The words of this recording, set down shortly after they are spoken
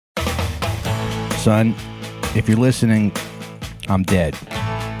Son, if you're listening, I'm dead.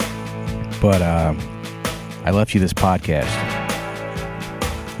 But I left you this podcast.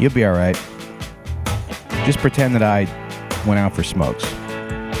 You'll be all right. Just pretend that I went out for smokes.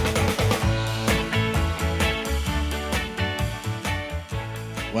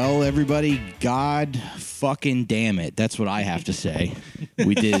 Well, everybody, God fucking damn it. That's what I have to say.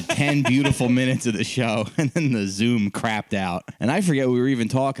 We did 10 beautiful minutes of the show, and then the Zoom crapped out. And I forget what we were even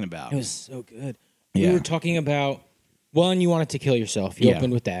talking about. It was so good. Yeah. We were talking about, one, you wanted to kill yourself. You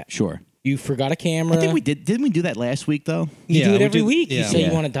opened with that. Sure. You forgot a camera. I think we did. Didn't we do that last week, though? You do it every week. You say Yeah.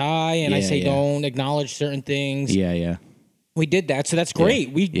 you want to die, and I say don't acknowledge certain things. Yeah. We did that, so that's great.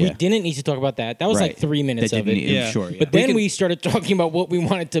 Yeah. We didn't need to talk about that. That was like 3 minutes of it. Sure. But then we started talking about what we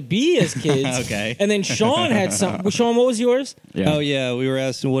wanted to be as kids. Okay. And then Sean had some. Sean, what was yours? Yeah. Oh, yeah. We were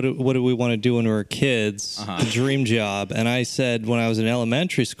asking what do we want to do when we were kids, the dream job. And I said when I was in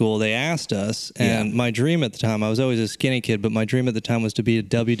elementary school, they asked us. And my dream at the time, I was always a skinny kid, but my dream at the time was to be a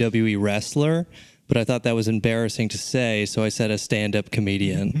WWE wrestler. But I thought that was embarrassing to say, so I said a stand-up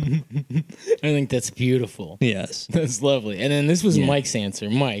comedian. I think that's beautiful. Yes. That's lovely. And then this was Mike's answer.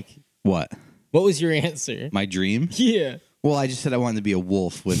 Mike. What? What was your answer? My dream? Yeah. Well, I just said I wanted to be a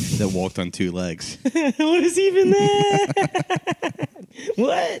wolf that walked on two legs. What is even that?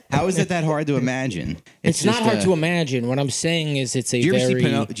 What? How is it that hard to imagine? It's not hard to imagine. What I'm saying is it's a Did you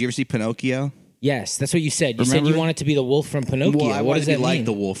very... Did you ever see Pinocchio? Yes, that's what you said. You Remember? said you wanted to be the wolf from Pinocchio. Well, I what wanted does to that be like mean?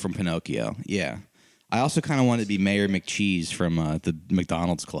 the wolf from Pinocchio. Yeah. I also kind of wanted to be Mayor McCheese from the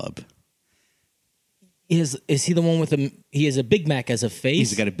McDonald's Club. Is he the one with he has a Big Mac as a face?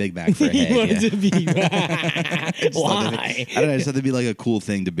 He's got a Big Mac for a head. He wanted to be... Why? I don't know. I just thought that'd be like a cool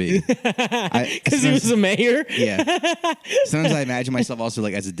thing to be. Because he was a mayor? Yeah. Sometimes I imagine myself also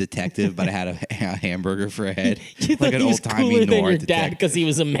like as a detective, but I had a hamburger for a head. You Like an old-timey noir your dad detective. because he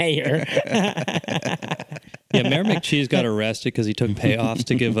was a mayor. Yeah, Mayor McCheese got arrested because he took payoffs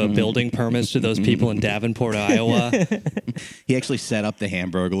to give building permits to those people in Davenport, Iowa. He actually set up the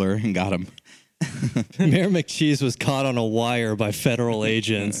Hamburglar and got him. Mayor McCheese was caught on a wire by federal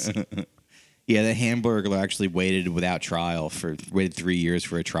agents. Yeah, the Hamburglar actually waited 3 years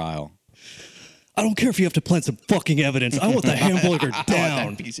for a trial. I don't care if you have to plant some fucking evidence. I want the hamburger I want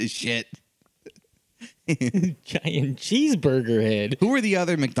down. that piece of shit. Giant cheeseburger head. Who were the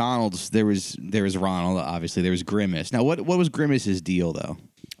other McDonald's? There was Ronald, obviously. There was Grimace. Now, what was Grimace's deal, though?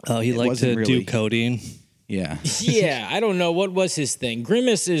 Oh, he liked to do codeine. Yeah. Yeah, I don't know. What was his thing?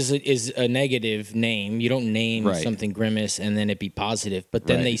 Grimace is a negative name. You don't name something Grimace and then it be positive, but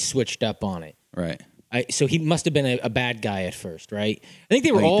then they switched up on it. Right. So he must have been a bad guy at first, right? I think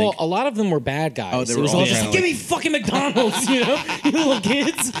they were a lot of them were bad guys. Oh, they it were was all all just, give me fucking McDonald's, you little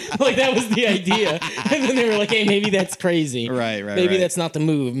kids. Like, that was the idea. And then they were like, hey, maybe that's crazy. Right. Maybe that's not the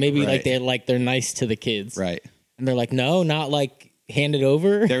move. Maybe they're nice to the kids. Right. And they're like, no, not like hand it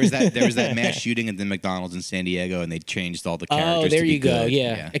over. There was that mass shooting at the McDonald's in San Diego, and they changed all the characters. Oh, there to be you go. good.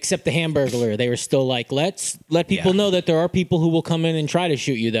 Yeah. Except the Hamburglar, they were still like, let's let people know that there are people who will come in and try to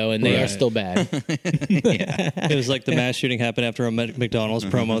shoot you, though, and they are still bad. It was like the mass shooting happened after a McDonald's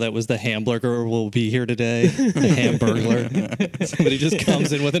promo that was the Hamburger will be here today. The Hamburglar. Somebody just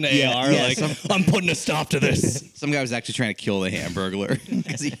comes in with an AR I'm putting a stop to this. Some guy was actually trying to kill the Hamburglar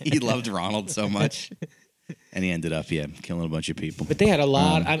because he loved Ronald so much. And he ended up, killing a bunch of people. But they had a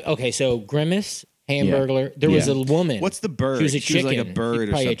lot. Okay, so Grimace, Hamburglar. There was a woman. What's the bird? She was a chicken. Was like a bird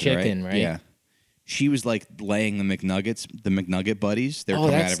or probably something, a chicken, right? Yeah. She was like laying the McNuggets, the McNugget buddies. They're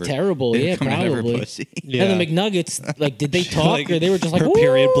coming that's out of her, terrible. Yeah, coming out of her probably. pussy. Yeah. And the McNuggets, like, did they talk Like, or they were just like, her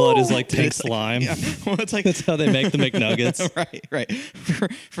period blood is like pink slime. Yeah. Well, it's like That's how they make the McNuggets. right.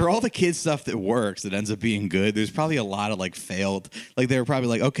 For all the kids stuff that works, that ends up being good. There's probably a lot of like failed. Like they were probably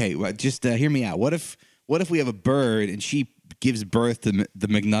like, okay, well, just hear me out. What if we have a bird and she gives birth to the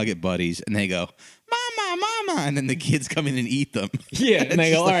McNugget buddies, and they go, mama, and then the kids come in and eat them. yeah. And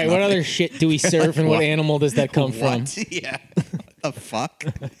they go, all right, what other shit do we serve and what animal does that come from? Yeah. What the fuck?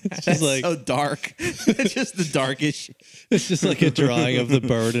 It's That's just like so dark. It's just the darkish. it's just like a drawing of the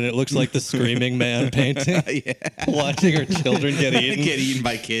bird, and it looks like the Screaming Man painting. Watching her children get eaten. Get eaten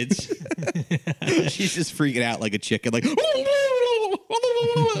by kids. She's just freaking out like a chicken, like.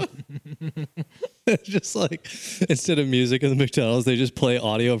 Just like instead of music in the McDonald's, they just play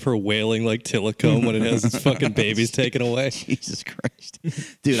audio of her wailing like Tillicum when it has its fucking babies taken away. Jesus Christ,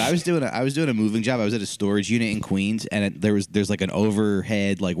 dude! I was doing a moving job. I was at a storage unit in Queens, and there's like an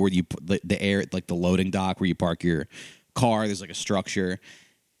overhead, like where you put the air, like the loading dock where you park your car. There's like a structure,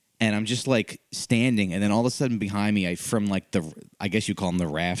 and I'm just like standing, and then all of a sudden behind me, from like I guess you call them the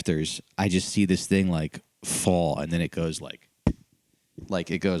rafters, I just see this thing like fall, and then it goes like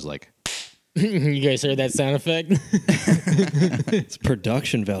You guys heard that sound effect? Its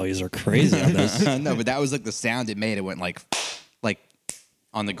production values are crazy on this. No, but that was like the sound it made. It went like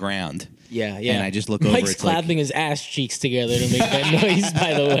on the ground. Yeah, yeah. And I just look over. Mike's clapping his ass cheeks together to make that noise.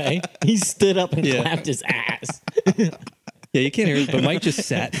 By the way, he stood up and clapped his ass. Yeah, you can't hear it, but Mike just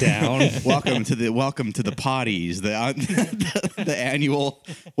sat down. Welcome to the potties, the annual.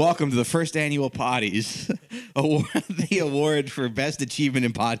 Welcome to the first annual potties award, the award for best achievement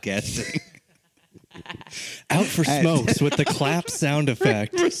in podcasting. Out for smokes with the clap sound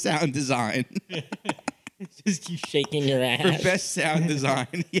effect. For sound design. Just you shaking your ass. For best sound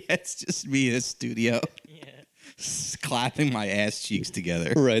design. Yeah, it's just me in a studio. Yeah. Clapping my ass cheeks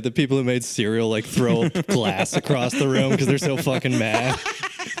together. Right, the people who made cereal like throw glass across the room because they're so fucking mad.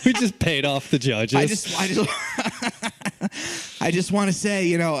 We just paid off the judges. I just want to say,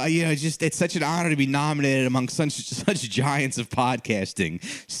 just it's such an honor to be nominated among such giants of podcasting.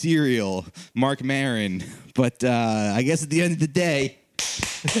 Cereal, Mark Maron, but I guess at the end of the day,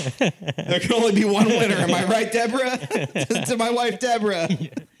 there can only be one winner. Am I right, Deborah? To my wife, Deborah. Yeah.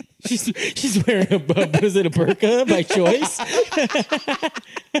 She's wearing was it a burqa by choice?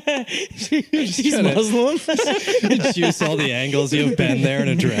 She's Muslim. Juice all the angles. You've been there in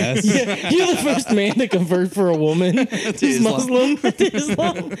a dress. Yeah, you're the first man to convert for a woman who's Muslim to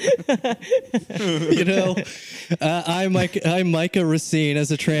Islam. I'm Micah Racine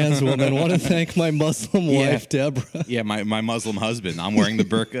as a trans woman. Want to thank my Muslim wife, Deborah. Yeah, my Muslim husband. I'm wearing the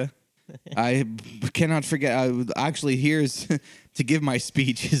burqa. I cannot forget. Actually, here's to give my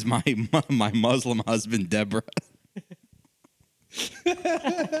speech is my Muslim husband, Deborah.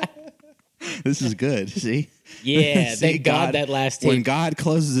 This is good. See? Yeah, thank God that last tape. When God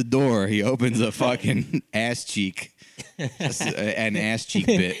closes a door, he opens a fucking ass cheek. An ass cheek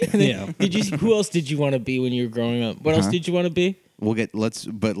bit. Yeah. Who else did you want to be when you were growing up? What else did you want to be? Let's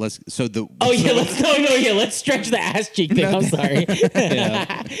stretch the ass cheek thing. I'm sorry.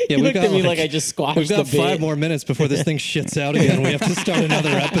 You looked at me like I just squashed the bit. We've got 5 more minutes before this thing shits out again. We have to start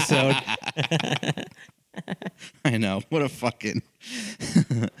another episode. I know. What a fucking...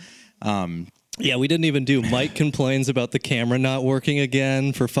 Yeah, we didn't even do Mike complains about the camera not working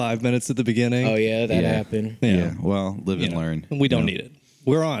again for 5 minutes at the beginning. Oh, yeah, that happened. Yeah, well, live and learn. We don't need it.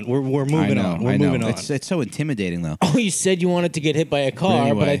 We're on. We're moving on. We're moving on. It's so intimidating, though. Oh, you said you wanted to get hit by a car,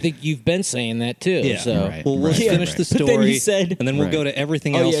 anyway. but I think you've been saying that too. Yeah. So. Right. Well, we'll finish the story, But then you said, and then we'll go to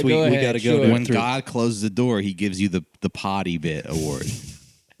everything Oh, else yeah, we go ahead, got to sure. go to. When God closes the door, he gives you the potty bit award.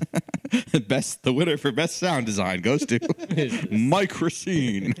 The winner for best sound design goes to Mike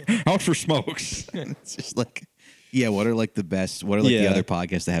Racine. Out for smokes. It's just like, yeah, what are like the best? What are like the other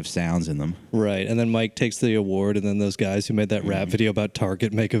podcasts that have sounds in them? Right, and then Mike takes the award, and then those guys who made that rap video about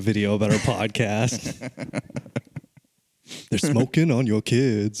Target make a video about our podcast. They're smoking on your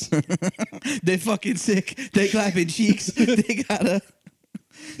kids. They fucking sick. They clapping cheeks. They gotta.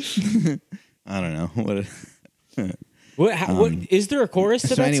 I don't know What is there a chorus to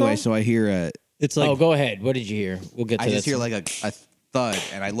So that anyway, song? so I hear It's like, Oh, go ahead. What did you hear? We'll get to I that. just hear like a thud,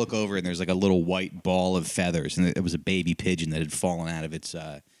 and I look over, and there's like a little white ball of feathers, and it was a baby pigeon that had fallen out of its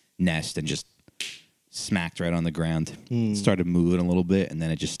nest and just smacked right on the ground. Started moving a little bit, and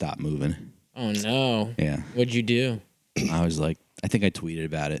then it just stopped moving. Oh no! Yeah, What'd you do? I was like, I think I tweeted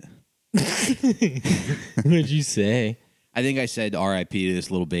about it. What'd you say? I think I said R.I.P. to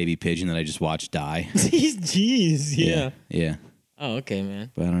this little baby pigeon that I just watched die. Jeez, yeah. Yeah. Oh, okay,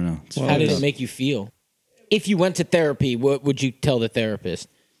 man. But I don't know. How did it make you feel? If you went to therapy, what would you tell the therapist?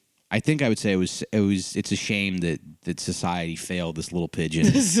 I think I would say it's a shame that society failed this little pigeon.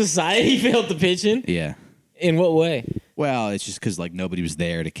 Society failed the pigeon? Yeah. In what way? Well, it's just because like nobody was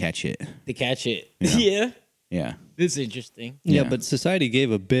there to catch it. To catch it. Yeah. Yeah. Yeah. This is interesting. yeah, but society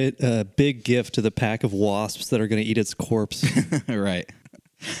gave a big gift to the pack of wasps that are going to eat its corpse. Right.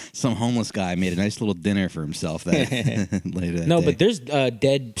 Some homeless guy made a nice little dinner for himself later that No, day. but there's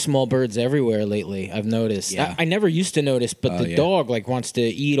dead small birds everywhere lately. I've noticed. Yeah. I never used to notice, but the dog like wants to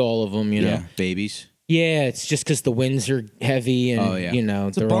eat all of them. You know. Yeah, babies. Yeah, it's just because the winds are heavy and you know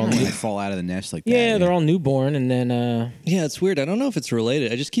it's a they're bummer all when they fall out of the nest like that. yeah, they're all newborn and then Yeah, it's weird. I don't know if it's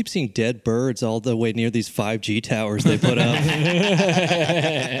related. I just keep seeing dead birds all the way near these 5G towers they put up.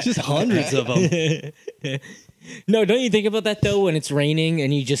 Just hundreds of them. No, don't you think about that though when it's raining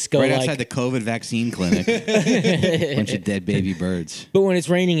and you just go right like outside the COVID vaccine clinic. Bunch of dead baby birds. but when it's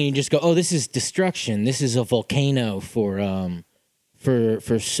raining and you just go, oh, this is destruction. This is a volcano for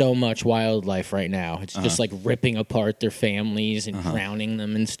so much wildlife right now. It's just like ripping apart their families and drowning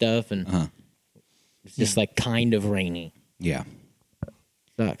them and stuff and it's just like kind of rainy. Yeah.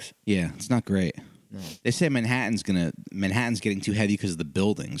 Sucks. Yeah, it's not great. No. They say Manhattan's getting too heavy because of the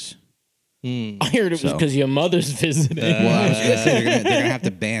buildings. I heard it was because your mother's visiting. Well, I was gonna say they're gonna have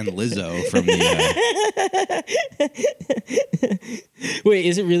to ban Lizzo from the. Wait,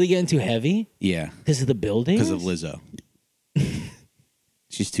 is it really getting too heavy? Yeah, Because of the building? because of Lizzo.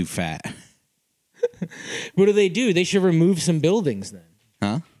 She's too fat. What do? They should remove some buildings then.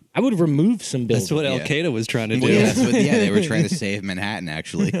 Huh? I would remove some buildings. That's what Al Qaeda was trying to do. Well, they were trying to save Manhattan,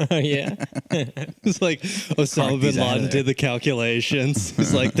 actually. Oh, yeah. It's like Osama these bin out of Laden there. did the calculations.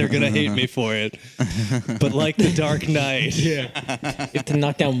 It's like they're gonna hate me for it, but like the Dark Knight, You have to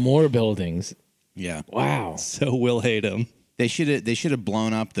knock down more buildings. Yeah. Wow. so we'll hate him. They should have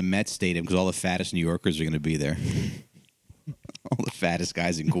blown up the Mets Stadium because all the fattest New Yorkers are going to be there. All the fattest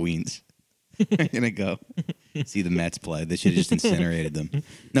guys in Queens are going to go see the Mets play. They should have just incinerated them.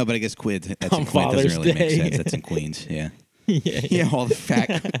 No, but I guess Queens. That's On in Queens. Doesn't Father's really make Day. sense. That's in Queens. Yeah. Yeah. All the fat,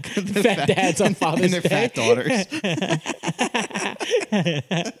 Fat dads on Father's and their Day. fat daughters.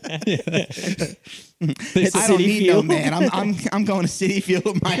 I don't need no man. I'm going to City Field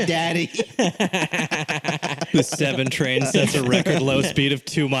with my daddy. The 7 train sets a record low speed of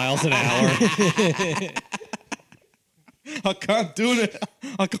 2 miles an hour. I can't do it.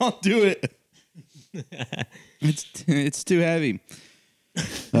 I can't do it. It's too heavy.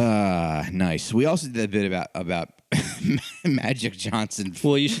 Nice. We also did a bit about Magic Johnson.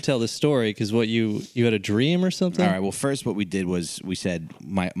 Well, you should tell the story because what you had a dream or something. All right. Well, first, what we did was we said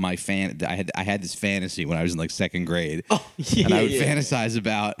I had this fantasy when I was in like second grade, and I would fantasize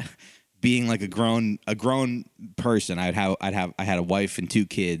about being like a grown person. I had a wife and 2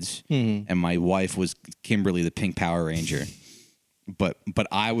 kids, and my wife was Kimberly, the Pink Power Ranger. But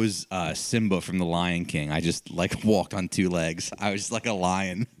I was Simba from The Lion King. I just like walked on 2 legs. I was just like a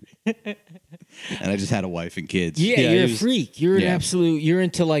lion. And I just had a wife and kids. Yeah, you're a freak. You're an Yeah. absolute. You're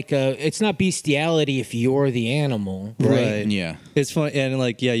into like it's not bestiality if you're the animal, right? Yeah. It's funny, and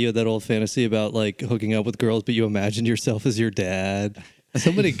like, yeah, you had that old fantasy about like hooking up with girls, but you imagined yourself as your dad.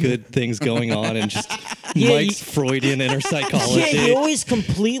 So many good things going on, and just Mike's Freudian inner psychology. Yeah, he always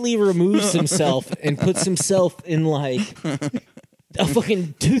completely removes himself and puts himself in like a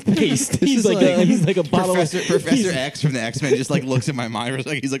fucking toothpaste. He's like a bottle Professor X from the X-Men just like looks at my mind.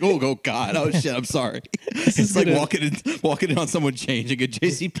 He's like, oh God, oh shit, I'm sorry. It's like walking in on someone changing at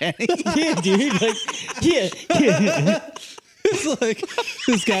JCPenney. Yeah, dude. Like, yeah. It's like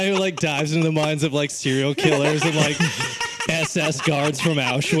this guy who like dives into the minds of like serial killers and like SS guards from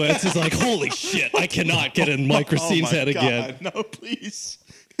Auschwitz is like, holy shit, I cannot get in Mike Racine's head again. No, please.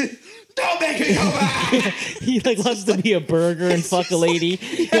 Don't make me go back. He like wants to be a burger and fuck a lady.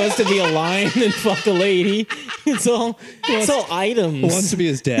 He wants to be a lion and fuck a lady. It's all items. Wants to be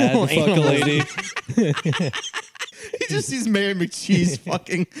his dad and fuck a lady. He just sees Mary McCheese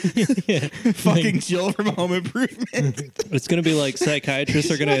fucking Jill from Home Improvement. It's going to be like psychiatrists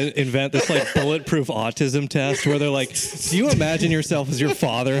are going to invent this like bulletproof autism test where they're like, do you imagine yourself as your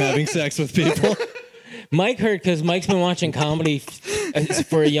father having sex with people? Mike heard, because Mike's been watching comedy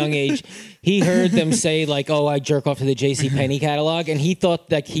for a young age. He heard them say like, "Oh, I jerk off to the JCPenney catalog," and he thought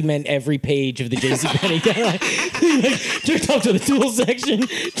that he meant every page of the JCPenney catalog. He like, jerked off to the tool section,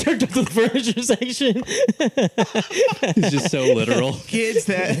 jerked off to the furniture section. It's just so literal. Kids,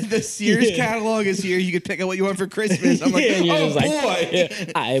 the Sears catalog is here. You can pick out what you want for Christmas. I'm like, Yeah, and you're oh just boy. like,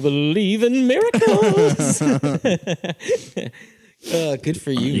 yeah, I believe in miracles. Good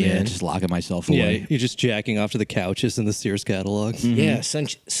for you, man. Just locking myself Yeah, away. you're just jacking off to the couches in the Sears catalog. Yeah,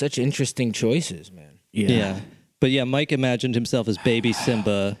 such interesting choices, man. Yeah. But yeah, Mike imagined himself as baby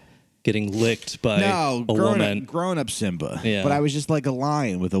Simba getting licked by a woman. grown up Simba. Yeah. But I was just like a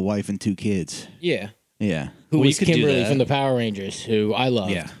lion with a wife and 2 kids. Yeah. Yeah. Who Well, you was could do Kimberly that. from the Power Rangers, who I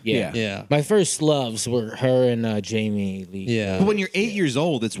loved. Yeah. My first loves were her and Jamie Lee. Yeah. But when you're 8 years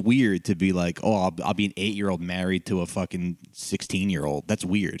old, it's weird to be like, oh, I'll be an 8-year-old married to a fucking 16-year-old. That's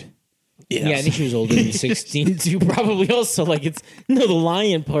weird. Yeah, I think she was older than 16 too. Probably also like the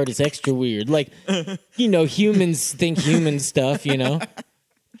lion part is extra weird. Like, humans think human stuff.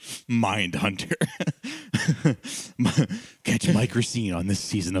 Mind Hunter. Catch Mike Racine on this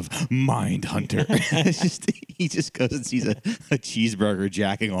season of Mind Hunter. He just goes and sees a cheeseburger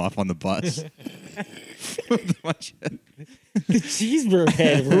jacking off on the bus. The cheeseburger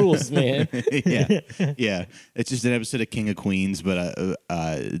head rules, man. Yeah. It's just an episode of King of Queens, but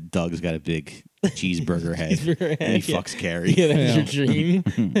Doug's got a big cheeseburger head. And he fucks Carrie. Yeah, that's your dream.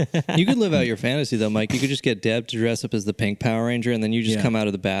 You could live out your fantasy though, Mike. You could just get Deb to dress up as the Pink Power Ranger, and then you just come out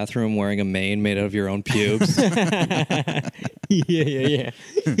of the bathroom wearing a mane made out of your own pubes. Yeah.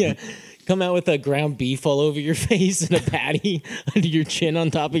 Come out with a ground beef all over your face and a patty under your chin on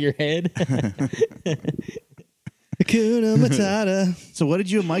top of your head. Hakuna Matata. So what did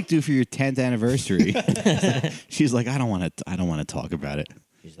you and Mike do for your 10th anniversary? She's like, I don't want to talk about it.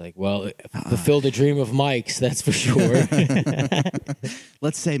 She's like, well, fulfill the dream of Mike's, that's for sure.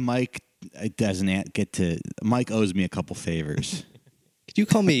 Let's say Mike doesn't get to. Mike owes me a couple favors. Could you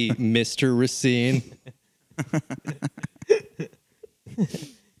call me Mr. Racine?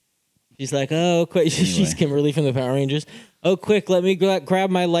 She's like, oh, quick. Anyway. She's Kimberly from the Power Rangers. Oh, quick, let me grab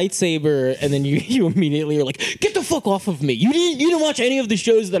my lightsaber. And then you immediately are like, get the fuck off of me. You didn't watch any of the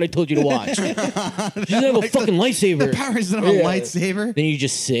shows that I told you to watch. You didn't have a fucking lightsaber. The Power Rangers don't have a lightsaber. Then you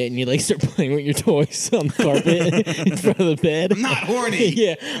just sit and you like start playing with your toys on the carpet in front of the bed. I'm not horny.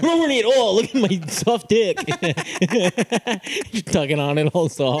 Yeah, I'm not horny at all. Look at my soft dick. You're tugging on it all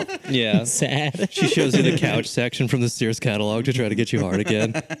soft. Yeah. Sad. She shows you the couch section from the Sears catalog to try to get you hard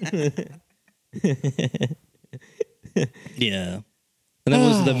again. Yeah. And that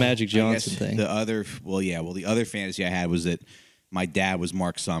was the Magic Johnson thing. The other fantasy I had was that my dad was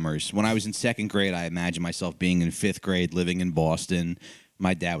Mark Summers. When I was in 2nd grade, I imagined myself being in 5th grade, living in Boston.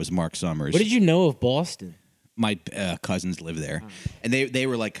 My dad was Mark Summers. What did you know of Boston? My cousins lived there, and they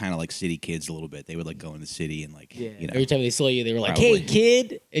were like kind of like city kids a little bit. They would like go in the city and like you know. Every time they saw you, they were like, Probably. "Hey,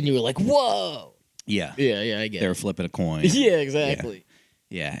 kid," and you were like, "Whoa." Yeah, I get they were it. flipping a coin. Yeah, exactly.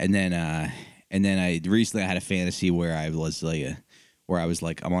 Yeah, and then I recently had a fantasy where I was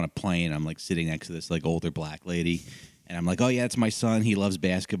like I'm on a plane, I'm like sitting next to this like older black lady, and I'm like, oh yeah, it's my son, he loves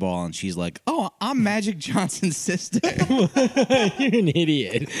basketball, and she's like, oh, I'm Magic Johnson's sister. You're an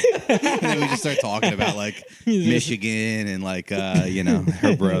idiot. And then we just start talking about like Michigan and like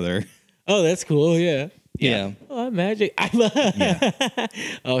her brother. Oh, that's cool. Yeah. Yeah. Oh, I'm Magic.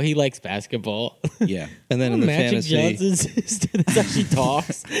 Oh, he likes basketball. Yeah. And then I'm in the Magic fantasy, Johnson's sister. That's how she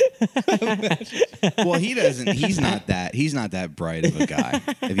talks. Well, he doesn't. He's not that bright of a guy.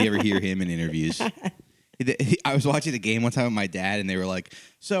 If you ever hear him in interviews. I was watching the game one time with my dad, and they were like,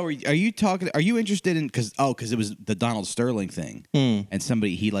 "So, are you interested in?" Because it was the Donald Sterling thing, and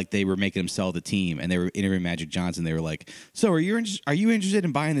they were making him sell the team, and they were interviewing Magic Johnson. They were like, "So, are you interested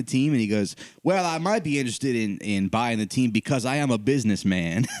in buying the team?" And he goes, "Well, I might be interested in buying the team because I am a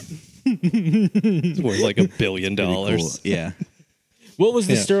businessman." it's worth like $1 billion. Cool. Yeah. What was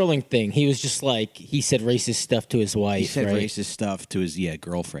the Sterling thing? He was just like, he said racist stuff to his wife. He said right? racist stuff to his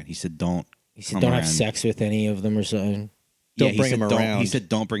girlfriend. He said, "Don't." He said, "Don't have sex with any of them or something." Don't bring him around. He said,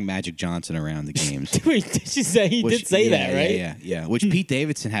 "Don't bring Magic Johnson around the games." Wait, did she say he did say that, right? Yeah. Which Pete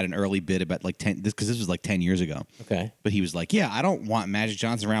Davidson had an early bit about like 10 because this was like 10 years ago. Okay. But he was like, "Yeah, I don't want Magic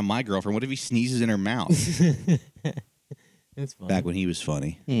Johnson around my girlfriend. What if he sneezes in her mouth?" That's funny. Back when he was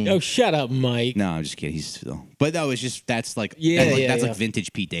funny. Oh, shut up, Mike. No, I'm just kidding. He's still. But no, it's just that's like that's like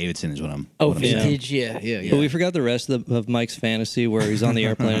vintage Pete Davidson is what I'm. Oh, what I'm saying. vintage, yeah. But we forgot the rest of Mike's fantasy where he's on the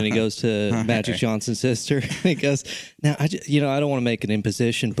airplane and he goes to Magic Johnson's sister. And he goes, "Now, I don't want to make an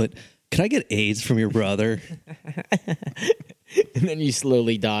imposition, but could I get AIDS from your brother?" And then you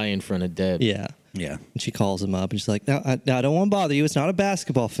slowly die in front of Deb. Yeah. Yeah. And she calls him up and she's like, "No, I don't want to bother you. It's not a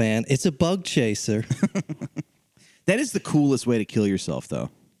basketball fan. It's a bug chaser." That is the coolest way to kill yourself,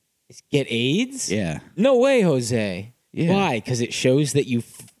 though. Get AIDS? Yeah. No way, Jose. Yeah. Why? Because it shows that you.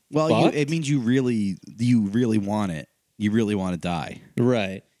 It means you really want it. You really want to die.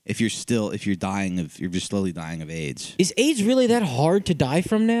 Right. If you're just slowly dying of AIDS. Is AIDS really that hard to die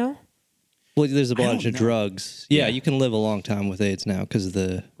from now? Well, there's a bunch don't of know. drugs. Yeah, you can live a long time with AIDS now because of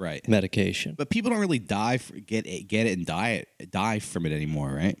the medication. But people don't really get it and die from it anymore,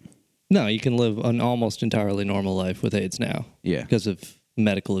 right? No, you can live an almost entirely normal life with AIDS now. Yeah. Because of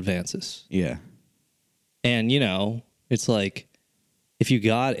medical advances. Yeah. And, it's like, if you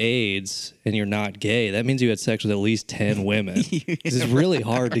got AIDS and you're not gay, that means you had sex with at least 10 women. It's really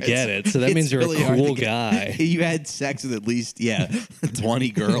hard to get it. So that means you're really a cool guy. You had sex with at least, 20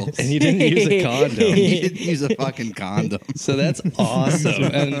 girls. And you didn't use a condom. You didn't use a fucking condom. So that's awesome.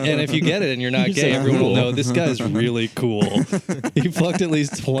 And if you get it and you're not gay, everyone will know this guy's really cool. He fucked at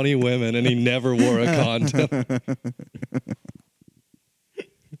least 20 women and he never wore a condom.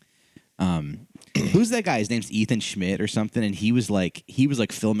 Who's that guy? His name's Ethan Schmidt or something, and he was like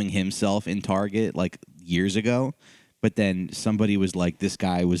filming himself in Target like years ago. But then somebody was like, this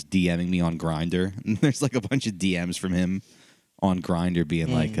guy was DMing me on Grindr. And there's like a bunch of DMs from him on Grindr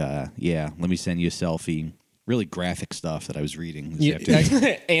being like, let me send you a selfie. Really graphic stuff that I was reading this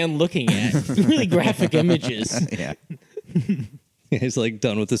afternoon. And looking at really graphic images. Yeah. He's like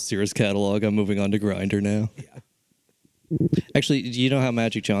done with the Sears catalog. I'm moving on to Grindr now. Yeah. Actually, do you know how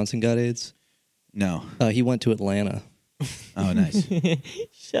Magic Johnson got AIDS? No. He went to Atlanta. Oh, nice.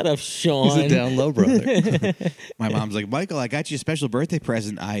 Shut up, Sean. He's a down low brother. My mom's like, Michael, I got you a special birthday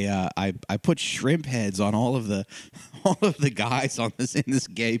present. I put shrimp heads on all of the guys on in this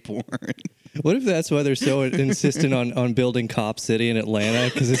gay porn. What if that's why they're so insistent on building Cop City in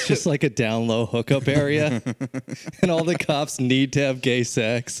Atlanta? Because it's just like a down low hookup area, and all the cops need to have gay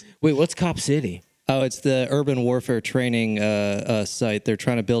sex. Wait, what's Cop City? Oh, it's the urban warfare training site they're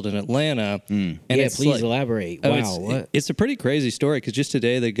trying to build in Atlanta. And yeah, please elaborate. Wow, what? It's a pretty crazy story because just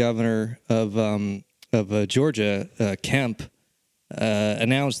today the governor of Georgia, Kemp,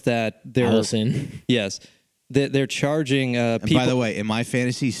 announced that they're charging people. And by the way, in my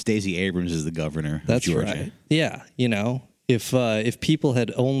fantasy, Stacey Abrams is the governor of Georgia. Right. Yeah, if people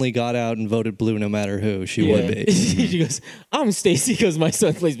had only got out and voted blue no matter who, she would be. She goes, I'm Stacey because my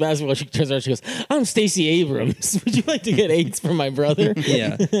son plays basketball. She turns around, she goes, I'm Stacey Abrams. Would you like to get AIDS from my brother?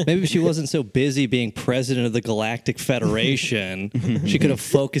 Yeah. Maybe if she wasn't so busy being president of the Galactic Federation, she could have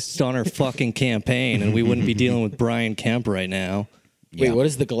focused on her fucking campaign and we wouldn't be dealing with Brian Kemp right now. Wait, what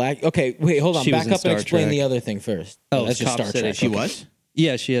is the Galactic? Okay, wait, hold on. She Back up and explain Trek. the other thing first. Oh, that's just Cop Star City. Trek. She Okay. was?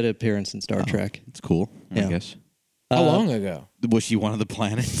 Yeah, she had an appearance in Star Trek. It's cool, Yeah. I guess. How long ago? Was she one of the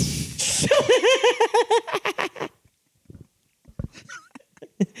planets?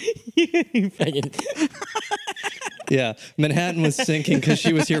 You fucking- Yeah, Manhattan was sinking because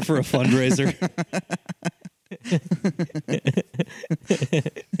she was here for a fundraiser.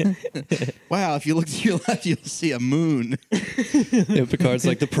 Wow, if you look to your left, you'll see a moon. Yeah, Picard's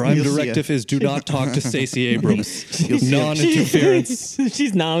like, the prime You'll see directive is do not talk to Stacey Abrams. You'll see a- Non-interference.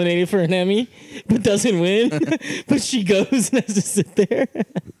 She's nominated for an Emmy, but doesn't win. But she goes and has to sit there.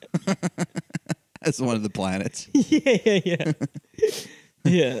 That's one of the planets. Yeah.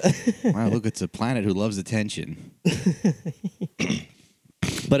 Yeah. Wow, look, it's a planet who loves attention.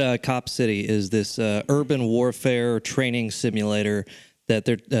 But Cop City is this urban warfare training simulator that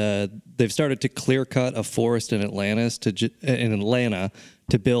they've started to clear cut a forest in Atlanta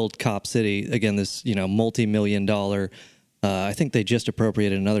to build Cop City. Again, this multi-million-dollar. I think they just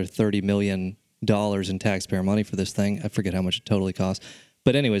appropriated another $30 million in taxpayer money for this thing. I forget how much it totally costs.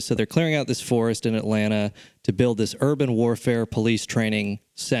 But anyway, so they're clearing out this forest in Atlanta to build this urban warfare police training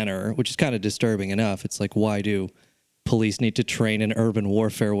center, which is kind of disturbing enough. It's like, why do police need to train in urban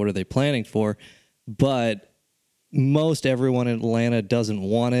warfare? What are they planning for? But most everyone in Atlanta doesn't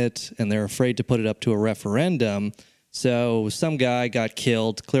want it, and they're afraid to put it up to a referendum. So some guy got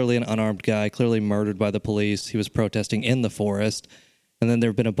killed, clearly an unarmed guy, clearly murdered by the police. He was protesting in the forest. And then there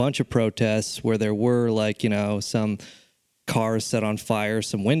have been a bunch of protests where there were some cars set on fire,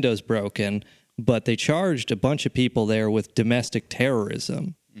 some windows broken, but they charged a bunch of people there with domestic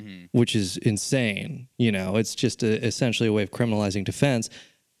terrorism, which is insane. It's just essentially a way of criminalizing dissent.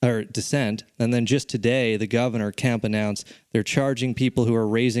 And then just today, the governor, Kemp, announced they're charging people who are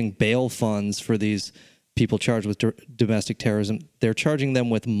raising bail funds for these people charged with domestic terrorism. They're charging them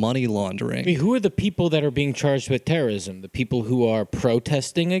with money laundering. I mean, who are the people that are being charged with terrorism? The people who are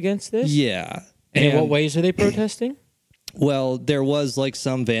protesting against this? Yeah. And in what ways are they protesting? Well, there was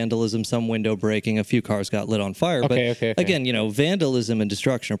some vandalism, some window breaking, a few cars got lit on fire. Okay. Again, vandalism and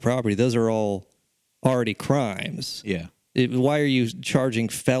destruction of property, those are all already crimes. Yeah. Why are you charging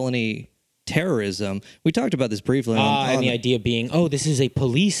felony terrorism? We talked about this briefly. And the idea being, this is a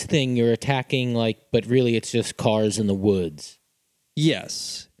police thing you're attacking, but really it's just cars in the woods.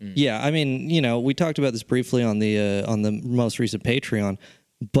 Yes. Yeah, I mean, we talked about this briefly on the most recent Patreon,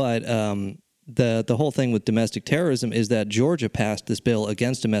 but the whole thing with domestic terrorism is that Georgia passed this bill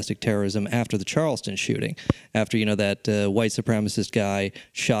against domestic terrorism after the Charleston shooting, after that white supremacist guy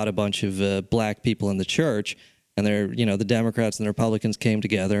shot a bunch of black people in the church, and the Democrats and the Republicans came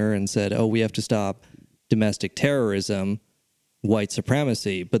together and said, we have to stop domestic terrorism, white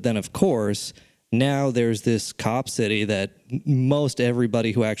supremacy. But then, of course, now there's this Cop City that most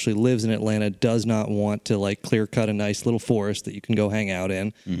everybody who actually lives in Atlanta does not want to clear cut a nice little forest that you can go hang out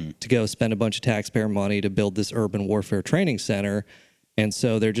in, to go spend a bunch of taxpayer money to build this urban warfare training center. And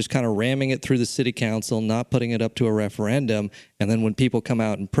so they're just kind of ramming it through the city council, not putting it up to a referendum. And then when people come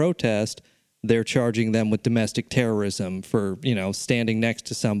out and protest, they're charging them with domestic terrorism for, standing next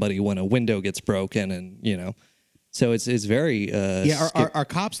to somebody when a window gets broken and, So it's very Are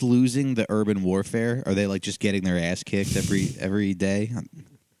cops losing the urban warfare? Are they just getting their ass kicked every day?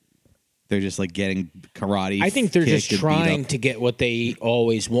 They're just getting karate. I think they're just kicked and beat trying up? to get what they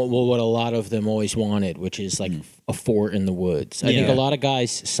always want, what a lot of them always wanted, which is a fort in the woods. I think a lot of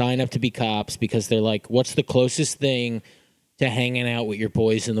guys sign up to be cops because they're like, what's the closest thing to hanging out with your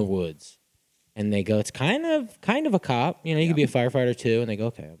boys in the woods? And they go, it's kind of a cop. You could be a firefighter too. And they go,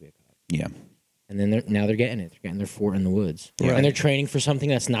 okay, I'll be a cop. Yeah. And then now they're getting it. They're getting their fort in the woods. Right. And they're training for something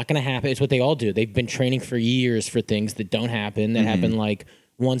that's not going to happen. It's what they all do. They've been training for years for things that don't happen, that happen like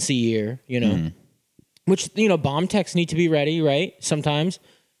once a year, you know. Which, you know, bomb techs need to be ready, right? Sometimes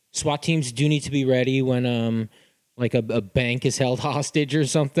SWAT teams do need to be ready when like a bank is held hostage or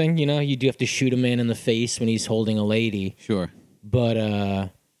something, you know. You do have to shoot a man in the face when he's holding a lady. Sure. But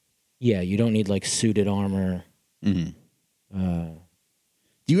yeah, you don't need like suited armor.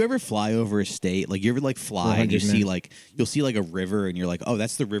 Do you ever fly over a state? Like, you ever like fly and you 100 men. see like you'll see like a river and you're like, oh,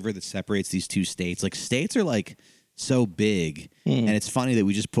 that's the river that separates these two states. Like, states are like so big, and it's funny that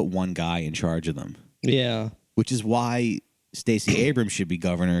we just put one guy in charge of them. Yeah. Which is why Stacey Abrams should be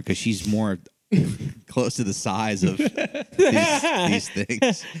governor, because she's more close to the size of these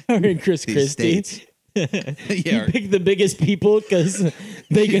things. Or Chris These Christie. states. You Yeah. pick the biggest people because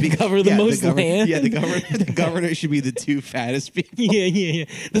they can cover the most land. Yeah, the governor should be the two fattest people. Yeah.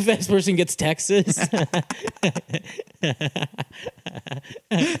 The fast person gets Texas.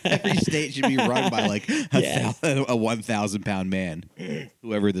 Every state should be run by like Yeah. a 1,000 pound man,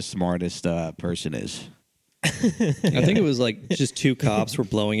 whoever the smartest person is. I think it was like just two cops were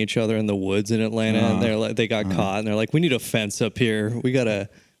blowing each other in the woods in Atlanta, and they're like, they got caught, and they're like, "We need a fence up here. We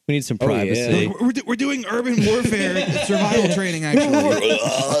need some privacy." We're doing urban warfare survival training, actually.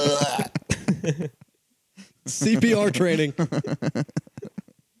 CPR training.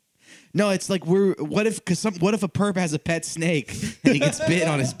 No, it's like what if a perp has a pet snake and he gets bit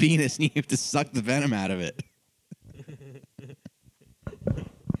on his penis and you have to suck the venom out of it?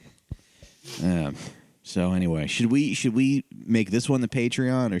 So anyway, should we make this one the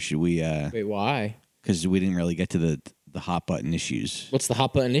Patreon, or should we? Wait, why? Because we didn't really get to the hot button issues. What's the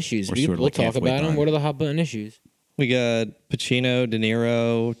hot button issues? We're sort of We'll like talk halfway about them. done. What are the hot button issues? We got Pacino, De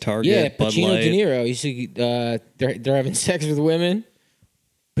Niro, Target, Yeah, Bud Pacino, Light. De Niro. You see, they're having sex with women.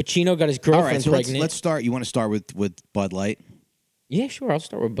 Pacino got his All girlfriend right, so pregnant. let's start. You want to start with Bud Light? Yeah, sure. I'll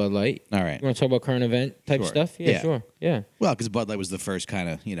start with Bud Light. All right. You want to talk about current event type Sure. stuff? Yeah, Yeah. sure. Yeah. Well, because Bud Light was the first kind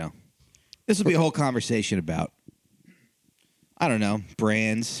of, this will be a whole conversation about, I don't know,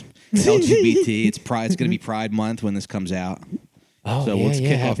 brands, LGBT. It's going to be Pride Month when this comes out. Oh, So yeah, let's yeah.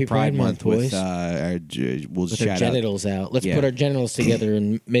 kick Happy off Pride Month boys. with we'll with our shout out. genitals out. Let's Yeah. put our genitals together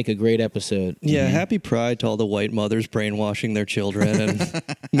and make a great episode. Yeah, happy Pride to all the white mothers brainwashing their children and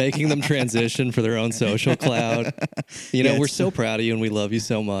making them transition for their own social cloud. Yeah, We're it's- so proud of you and we love you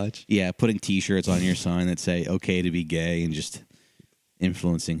so much. Yeah, putting T-shirts on your sign that say "okay to be gay" and just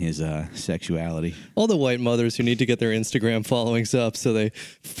influencing his sexuality. All the white mothers who need to get their Instagram followings up so they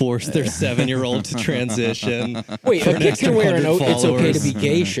force their 7-year-old to transition. Wait, a kid extra could wear an 100 "It's okay to followers. be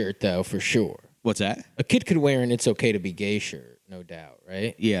gay" shirt, though, for sure. What's that? A kid could wear an "It's okay to be gay" shirt, no doubt,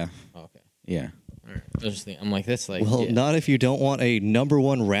 right? Yeah, Okay. yeah. All right. I was just thinking, I'm like, that's like. Well, yeah. not if you don't want a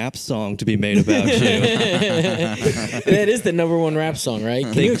 #1 rap song to be made about you. That is the #1 rap song, right?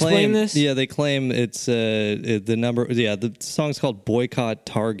 Can you explain claim, this? Yeah, they claim it's the number. Yeah, the song's called "Boycott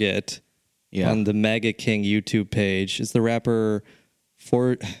Target" Yeah. on the Mega King YouTube page. It's the rapper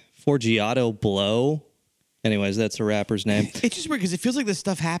Forgiato Blow. Anyways, that's the rapper's name. It's just weird because it feels like this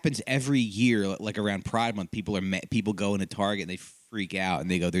stuff happens every year, like around Pride Month. People go into Target and they freak out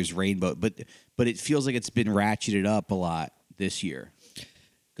and they go, "There's rainbow," but it feels like it's been ratcheted up a lot this year.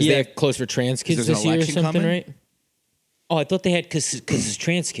 Because they have close for trans kids there's an this year or election something, coming? right? Oh, I thought they had because it's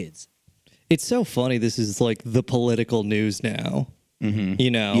trans kids. It's so funny. This is like the political news now.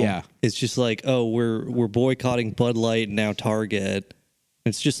 Yeah. It's just like, oh, we're boycotting Bud Light and now Target.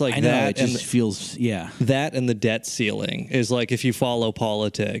 It's just like I know that, it just feels that and the debt ceiling is like if you follow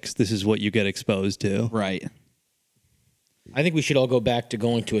politics, this is what you get exposed to. right. I think we should all go back to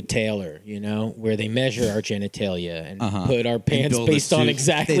going to a tailor, where they measure our genitalia and put our pants build a based on suit.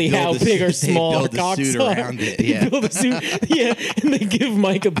 exactly They build how the big or suit- they small our build the cocks suit are. around it, They yeah. build a suit, yeah, and they give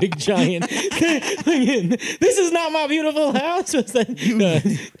Mike a big giant. This is not my beautiful house. Was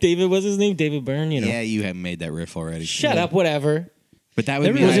that, David, what's his name? David Byrne. Yeah, you haven't made that riff already. Shut up, whatever. But that would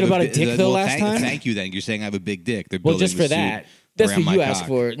Was mean it I have about a bi- dick, though, last time? Thank you. Then you're saying I have a big dick. They're Well, building just the for suit that. That's around what you my asked cock.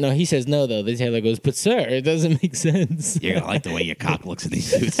 for. No, he says no, though. The tailor goes, but sir, it doesn't make sense. You're gonna like the way your cock looks in these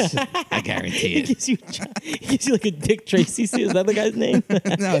suits. I guarantee He it. gives you like a Dick Tracy suit. Is that the guy's name?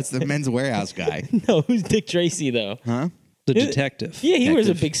 No, it's the Men's Warehouse guy. No, who's Dick Tracy, though? Huh? The detective. Yeah, he wears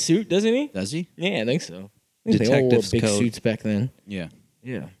a Detective. big suit, doesn't he? Does he? Yeah, I think so. I think they all wore Detective's big coat. suits back then. Yeah.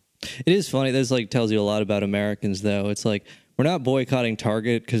 Yeah. It is funny. This like tells you a lot about Americans, though. It's like we're not boycotting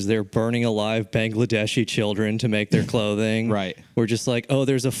Target because they're burning alive Bangladeshi children to make their clothing. Right. We're just like, oh,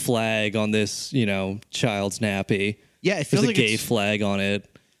 there's a flag on this, child's nappy. Yeah, it feels There's a like gay it's, flag on it.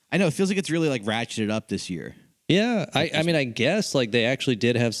 I know it feels like it's really like ratcheted up this year. Yeah, I mean, I guess like they actually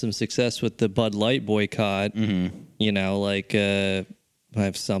did have some success with the Bud Light boycott. Mm-hmm. You know, like I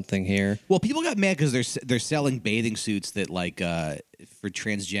have something here. Well, people got mad because they're selling bathing suits that like for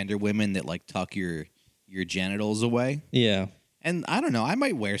transgender women that like tuck your genitals away. Yeah, and I don't know. I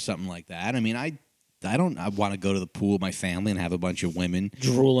might wear something like that. I mean, I want to go to the pool with my family and have a bunch of women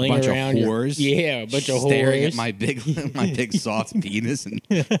drooling a bunch around. Of whores, A bunch of staring whores. at my big soft penis and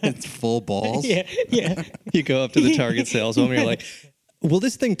its full balls. Yeah. You go up to the Target saleswoman, you're like, "Will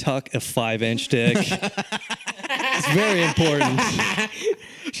this thing tuck a 5-inch dick?" It's very important.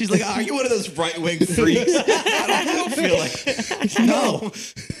 She's like, "Are you one of those right-wing freaks?" I don't feel like no.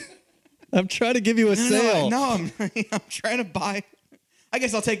 I'm trying to give you a sale. No, I'm trying to buy. I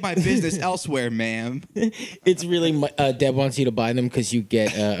guess I'll take my business elsewhere, ma'am. It's really Deb wants you to buy them because you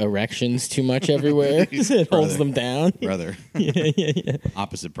get erections too much everywhere. It holds them down. Brother. Yeah.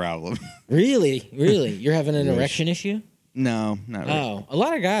 Opposite problem. Really? You're having an erection issue? No, not really. Oh, a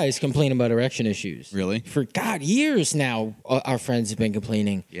lot of guys complain about erection issues. Really? For years now, our friends have been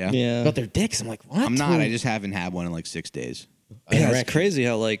complaining about their dicks. I'm like, what? I'm not. I just haven't had one in like 6 days. Yeah, it's crazy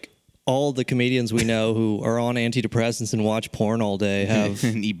how like all the comedians we know who are on antidepressants and watch porn all day have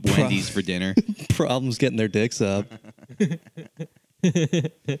and eat Wendy's for dinner. Problems getting their dicks up.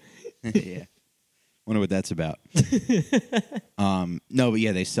 Yeah. Wonder what that's about. No, but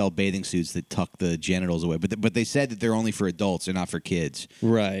yeah, they sell bathing suits that tuck the genitals away. But they said that they're only for adults, they're not for kids.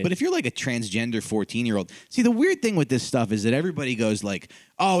 Right. But if you're like a transgender 14-year-old, see, the weird thing with this stuff is that everybody goes like,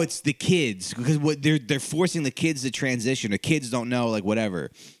 "Oh, it's the kids," because they're forcing the kids to transition. The kids don't know, like whatever.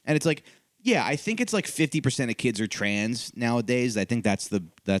 And it's like, yeah, I think it's like 50% of kids are trans nowadays. I think that's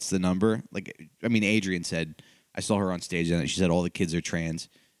the number. Like, I mean, Adrienne said, I saw her on stage and she said all the kids are trans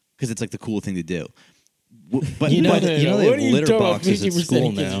because it's like the cool thing to do. But they What have are you litter talking about? boxes at 50% school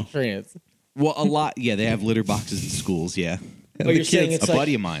of kids now. are trans. well, a lot. Yeah, they have litter boxes in schools. Yeah, Oh, you're saying it's a like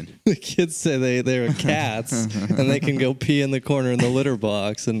buddy of mine. The kids say they're cats and they can go pee in the corner in the litter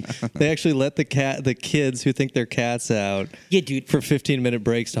box, and they actually let the kids who think they're cats out. Yeah, dude. For 15-minute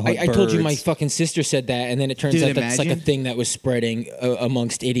breaks to hunt I told you my birds. fucking sister said that, and then it turns Dude, out that's like a imagine. thing that was spreading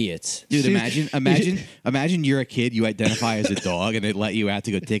amongst idiots. Dude, imagine you're a kid, you identify as a dog, and they let you out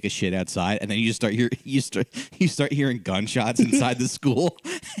to go take a shit outside, and then you just start hearing gunshots inside the school,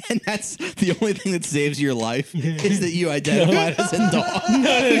 and that's the only thing that saves your life is that you identified as a dog.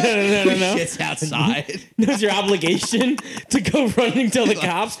 No. Who shits outside. That's your obligation to go run and tell the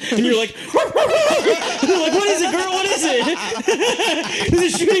cops, and you're like, they're like, what is it, girl? What is it? Is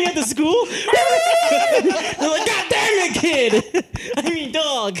it shooting at the school? They're like, God damn it, kid! I mean,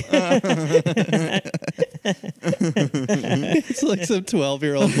 dog. It's like some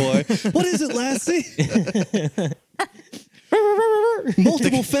 12-year-old boy. What is it, Lassie?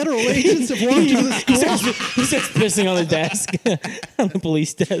 Multiple federal agents have walked into the school. He starts pissing on the desk, on the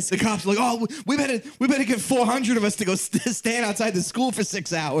police desk. The cops are like, "Oh, we better get 400 of us to go stand outside the school for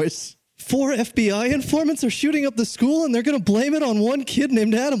 6 hours." 4 FBI informants are shooting up the school, and they're going to blame it on one kid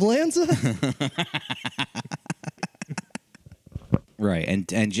named Adam Lanza. Right,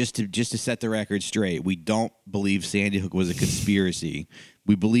 and just to set the record straight, we don't believe Sandy Hook was a conspiracy.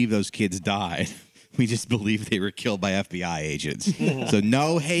 We believe those kids died. We just believe they were killed by FBI agents. So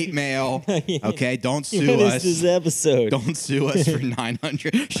no hate mail. Okay, don't sue What us. is this episode? Don't sue us for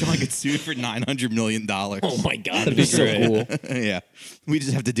 900. Sean gets sued for $900 million. Oh my God, That'd be so great. cool. Yeah, we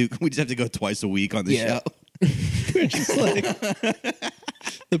just have to go twice a week on the show. We're just like,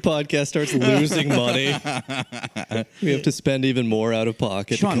 the podcast starts losing money. We have to spend even more out of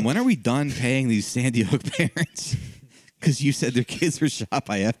pocket. Sean, when are we done paying these Sandy Hook parents? Because you said their kids were shot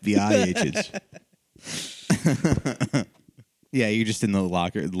by FBI agents. Yeah, you're just in the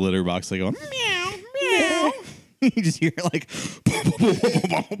litter box, like going meow meow. You just hear like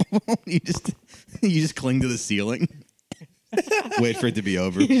you just cling to the ceiling. Wait for it to be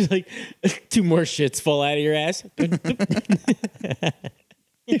over. He's like, 2 more shits fall out of your ass.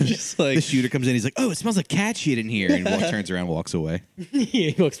 Just like, The shooter comes in. He's like, "Oh, it smells like cat shit in here," and turns around, walks away.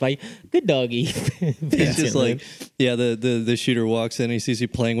 He walks by, good doggy. it's just like, yeah, the shooter walks in, he sees you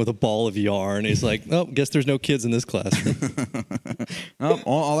playing with a ball of yarn. He's like, "Oh, guess there's no kids in this classroom." Oh,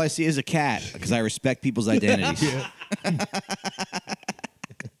 all I see is a cat because I respect people's identities.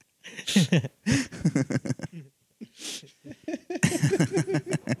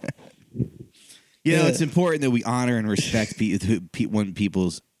 You know, it's important that we honor and respect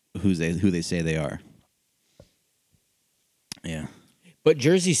people's who they say they are. Yeah. But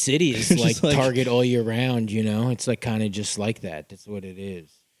Jersey City is Just like like- Target all year round, you know? It's like kind of just like that. That's what it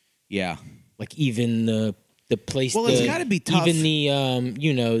is. Yeah. Like even the place. Well, it's gotta be tough. Even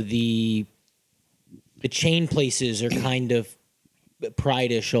the the chain places are kind of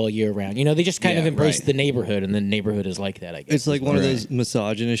pride-ish all year round. You know, they just kind of embrace the neighborhood, and the neighborhood is like that, I guess. It's like one of those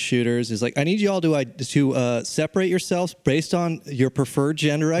misogynist shooters. It's like, I need you all to separate yourselves based on your preferred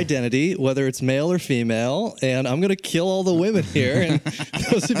gender identity, whether it's male or female, and I'm going to kill all the women here. And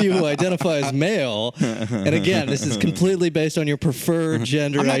those of you who identify as male, and again, this is completely based on your preferred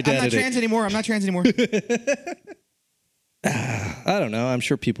gender identity. I'm not trans anymore. I don't know. I'm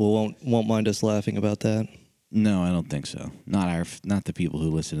sure people won't mind us laughing about that. No, I don't think so. Not the people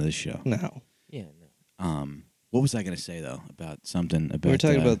who listen to this show. No. Yeah, no. What was I going to say though about something about? We're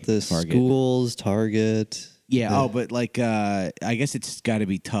talking about the Target. schools, Target. Yeah. But like, I guess it's got to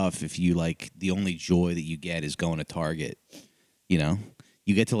be tough if you like the only joy that you get is going to Target. You know,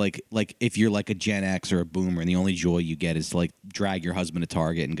 you get to like if you're like a Gen X or a Boomer, and the only joy you get is like drag your husband to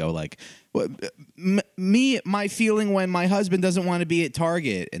Target and go like, my feeling when my husband doesn't want to be at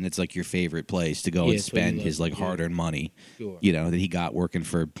Target, and it's like your favorite place to go and spend his like hard-earned money, you know, that he got working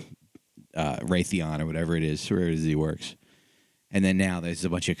for Raytheon or whatever it is, wherever it is he works. And then now there's a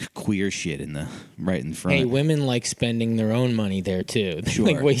bunch of queer shit right in front. Hey, women like spending their own money there too. They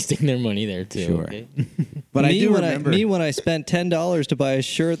like wasting their money there too. Sure. Okay? But I do remember when I spent $10 to buy a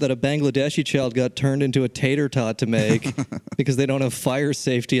shirt that a Bangladeshi child got turned into a tater tot to make because they don't have fire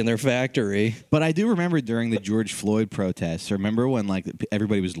safety in their factory. But I do remember during the George Floyd protests. Remember when like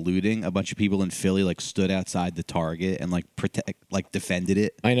everybody was looting? A bunch of people in Philly like stood outside the Target and like defended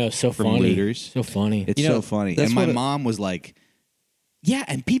it. I know, so from funny. looters. So funny. It's so funny. And my mom was like, yeah,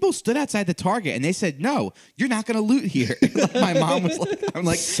 and people stood outside the Target and they said, "No, you're not going to loot here." Like, my mom was like, "I'm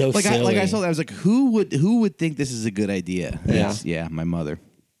like, so like silly. I saw that. I was like, who would think this is a good idea?" Yeah, my mother.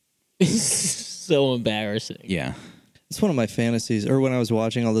 So embarrassing. Yeah, it's one of my fantasies. Or when I was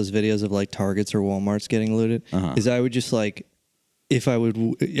watching all those videos of like Targets or Walmarts getting looted, is I would just like, if I would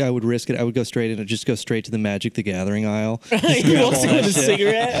risk it. I would go straight to the Magic the Gathering aisle. He walks in with a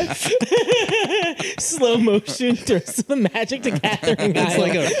cigarette. Slow motion turns to the Magic the Gathering It's aisle.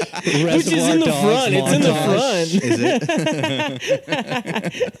 like a Reservoir Which is in the Dogs front. It's in the montage. front. Is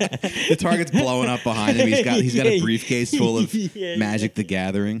it? The Target's blowing up behind him. He's got a briefcase full of Magic the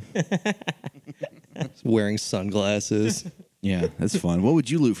Gathering. Wearing sunglasses. Yeah, that's fun. What would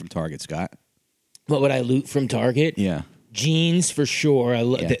you loot from Target, Scott? What would I loot from Target? Yeah. Jeans for sure.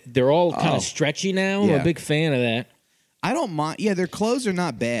 They're all kind of stretchy now. Yeah. I'm a big fan of that. I don't mind. Yeah, their clothes are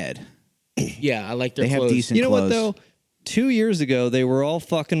not bad. Yeah, I like their They clothes. have decent You know clothes. what though? 2 years ago, they were all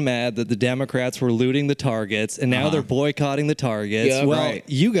fucking mad that the Democrats were looting the Targets, and now they're boycotting the Targets. Yeah, well, right.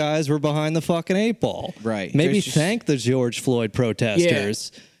 you guys were behind the fucking 8 ball. Right. Maybe There's just- thank the George Floyd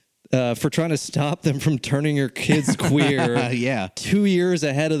protesters for trying to stop them from turning your kids queer. Yeah. 2 years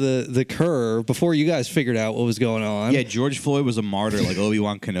ahead of the curve before you guys figured out what was going on. Yeah, George Floyd was a martyr like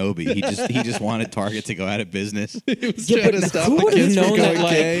Obi-Wan Kenobi. He just wanted Target to go out of business. He was trying to stop who the would've kids from known that, going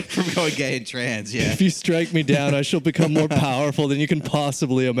like- gay. From going gay and trans, yeah. If you strike me down, I shall become more powerful than you can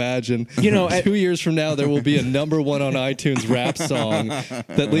possibly imagine. You know, 2 years from now, there will be a #1 on iTunes rap song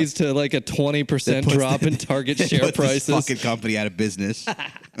that leads to like a 20% drop in Target share Put this prices. fucking company out of business.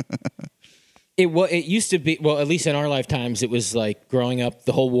 It used to be, well, at least in our lifetimes, it was like growing up,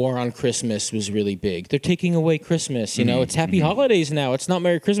 the whole war on Christmas was really big. They're taking away Christmas, you know, it's happy holidays now. It's not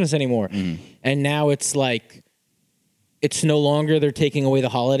Merry Christmas anymore. And now it's like, it's no longer they're taking away the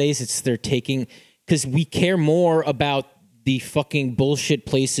holidays. It's they're taking, because we care more about the fucking bullshit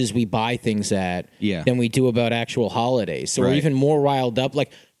places we buy things at than we do about actual holidays. So we're even more riled up.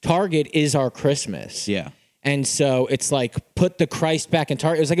 Like Target is our Christmas. Yeah. And so it's like, put the Christ back in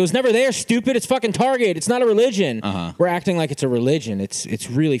Target. It was like, it was never there, stupid. It's fucking Target. It's not a religion. We're acting like it's a religion.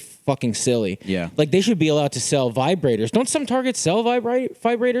 It's really fucking silly. Yeah. Like, they should be allowed to sell vibrators. Don't some Targets sell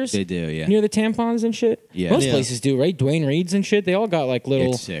vibrators? They do, yeah. Near the tampons and shit? Yeah. Most Yeah. places do, right? Dwayne Reed's and shit. They all got like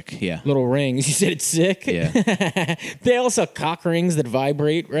little... It's sick, yeah. Little rings. You said it's sick? Yeah. They all sell cock rings that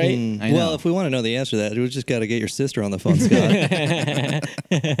vibrate, right? I know. Well, if we want to know the answer to that, we just got to get your sister on the phone, Scott.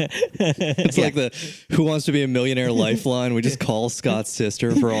 It's like the Who Wants to Be a Millionaire Lifeline. We just call Scott's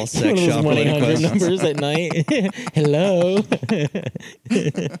sister for all sex One of those shopping 1-800 questions. numbers at night. Hello.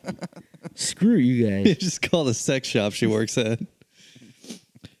 Screw you guys. Just call the sex shop she works at. Call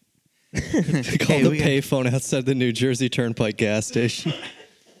Hey, the we got- payphone outside the New Jersey Turnpike gas station.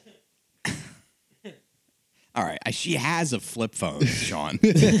 All right. She has a flip phone, Sean.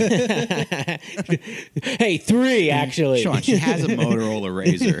 Hey, 3 actually. Sean, she has a Motorola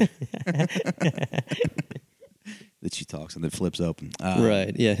Razor. That she talks and that flips open.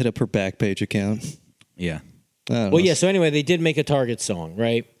 Right. Yeah. Hit up her Backpage account. Yeah. I don't Well, know. yeah. So anyway, they did make a Target song,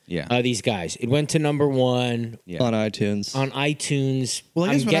 right? Yeah. These guys. It went to number 1 on iTunes. on iTunes. Well,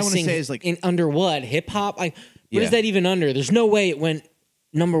 I guess I'm what I want to guessing say is like, under what? Hip hop? What Yeah. is that even under? There's no way it went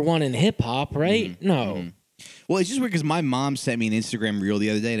number 1 in hip hop, right? No. well, it's just weird because my mom sent me an Instagram reel the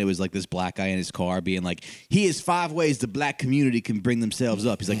other day, and it was like this black guy in his car being like, "He is 5 ways the black community can bring themselves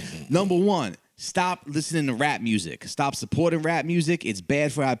up." He's like, number 1, stop listening to rap music. Stop supporting rap music. It's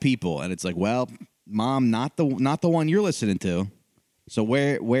bad for our people. And it's like, well, Mom, not the one you're listening to. So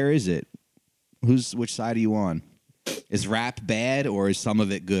where is it? Which side are you on? Is rap bad or is some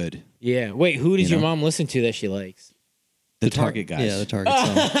of it good? Yeah. Wait, who does your mom listen to that she likes? The Target guys. Yeah, the Target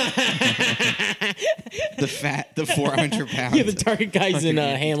song. the 400 pounds. Yeah, the Target guys in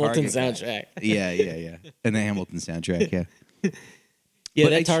Hamilton soundtrack. Yeah. And the Hamilton soundtrack, yeah. Yeah, But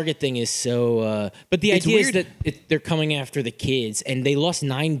that Target thing is so. But the idea is weird. that they're coming after the kids, and they lost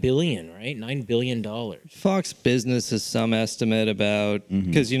 $9 billion, right? $9 billion. Fox Business has some estimate about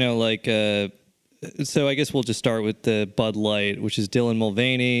because so I guess we'll just start with the Bud Light, which is Dylan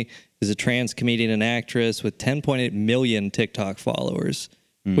Mulvaney is a trans comedian and actress with 10.8 million TikTok followers,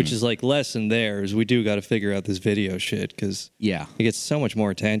 which is like less than theirs. We do got to figure out this video shit because Yeah. it gets so much more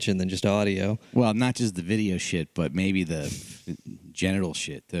attention than just audio. Well, not just the video shit, but maybe the genital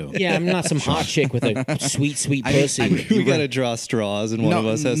shit too. Yeah, I'm not some hot chick with a sweet, sweet pussy. We got to draw straws, and one of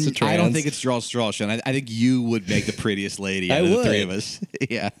us has to trans. I don't think it's draw straw, Sean. I think you would make the prettiest lady out I of the would. 3 of us.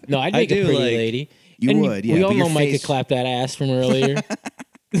 Yeah. No, I'd make a do, pretty like- lady. You And would, yeah, We all but your know Mike face- could clap that ass from earlier.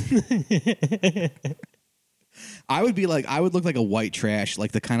 I would look like a white trash,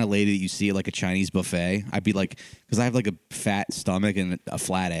 like the kind of lady that you see at like a Chinese buffet. I'd be like, because I have like a fat stomach and a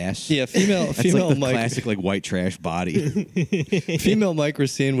flat ass. Yeah, female That's like the Mike. classic like white trash body. Female Mike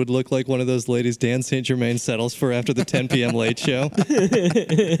Racine would look like one of those ladies Dan St. Germain settles for after the 10 p.m. late show.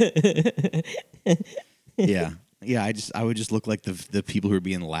 Yeah. Yeah, I would just look like the people who are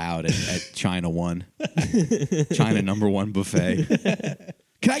being loud at China 1. China number 1 buffet.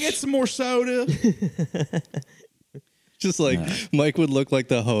 Can I get some more soda? Just like Mike would look like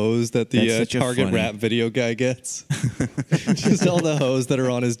the hose that That's the such a Target funny- rap video guy gets. Just all the hoes that are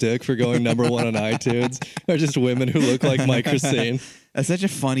on his dick for going number 1 on iTunes are just women who look like Mike Racine. That's such a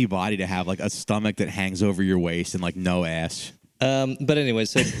funny body to have, like a stomach that hangs over your waist and like no ass. But anyway,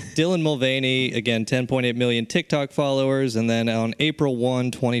 so Dylan Mulvaney, again, 10.8 million TikTok followers. And then on April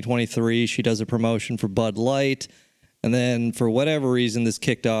 1, 2023, she does a promotion for Bud Light. And then for whatever reason, this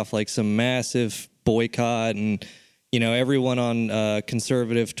kicked off like some massive boycott. And, everyone on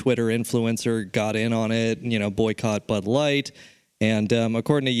conservative Twitter influencer got in on it, boycott Bud Light. And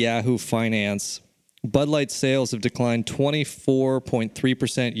according to Yahoo Finance, Bud Light sales have declined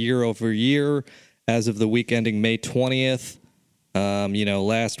 24.3% year over year as of the week ending May 20th.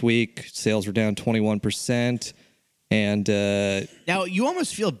 Last week sales were down 21%, and Now you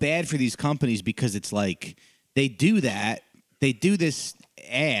almost feel bad for these companies because it's like they do this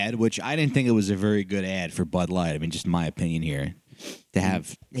ad, which I didn't think it was a very good ad for Bud Light. I mean, just my opinion here. To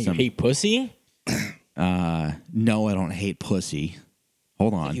have You some, hate pussy? no, I don't hate pussy.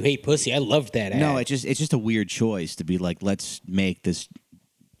 Hold on. You hate pussy? I loved that ad. No, it's just a weird choice to be like, let's make this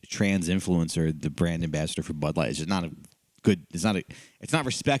trans influencer the brand ambassador for Bud Light. It's just not a good. It's not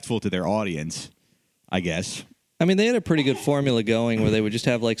respectful to their audience, I guess. I mean, they had a pretty good formula going where they would just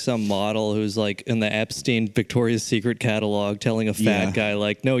have like some model who's like in the Epstein Victoria's Secret catalog telling a fat guy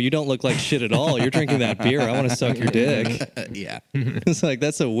like, no, you don't look like shit at all. You're drinking that beer. I want to suck your dick. Yeah. It's like,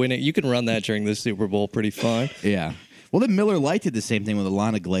 that's a winning. You can run that during the Super Bowl pretty fine. Yeah. Well, then Miller Lite did the same thing with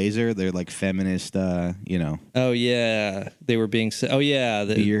Alana Glazer. They're like feminist, Oh, yeah. They were being, beer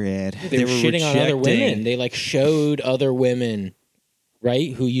ad. they were shitting on other rejecting- women. They like showed other women,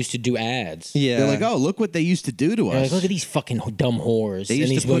 right, who used to do ads. Yeah. They're like, oh, look what they used to do to They're us. like, look at these fucking dumb whores. They And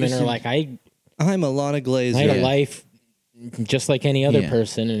used to these put women us are in- like, I I'm Alana Glazer. had a life just like any other Yeah.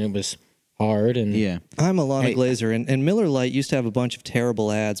 person, and it was hard. And Yeah. I'm Alana Hey. Glazer, and Miller Lite used to have a bunch of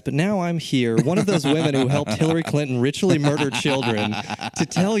terrible ads, but now I'm here, one of those women who helped Hillary Clinton ritually murder children, to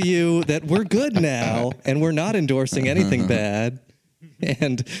tell you that we're good now, and we're not endorsing anything bad.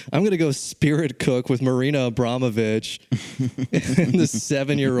 And I'm going to go spirit cook with Marina Abramovich and the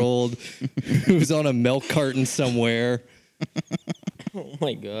 7-year-old who's on a milk carton somewhere. oh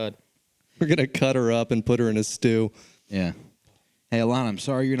my god, We're going to cut her up and put her in a stew. Yeah. Hey, Alana, I'm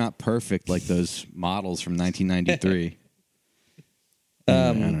sorry you're not perfect like those models from 1993. I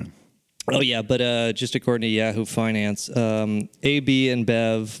don't know. Oh, yeah, but just according to Yahoo Finance, AB and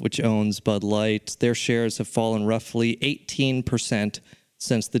Bev, which owns Bud Light, their shares have fallen roughly 18%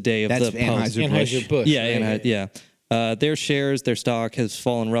 since the day of That's the post. Anheuser-Busch. Yeah, right? Their stock has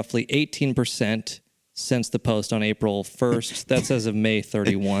fallen roughly 18% since the post on April 1st. That's as of May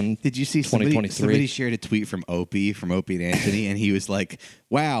 31. Did you see 2023? Somebody shared a tweet from Opie and Anthony, and he was like,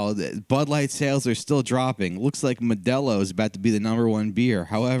 wow, the Bud Light sales are still dropping. Looks like Modelo is about to be the #1 beer.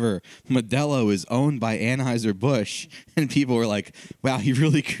 However, Modelo is owned by Anheuser-Busch. And people were like, wow, he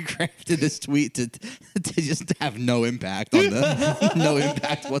really crafted this tweet to just have no impact on no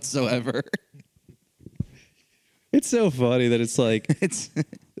impact whatsoever. It's so funny that it's like It's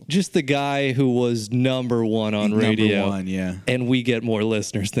just the guy who was #1 on radio. #1, yeah. And we get more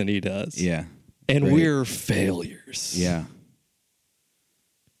listeners than he does. Yeah. And Great. we're failures. Yeah.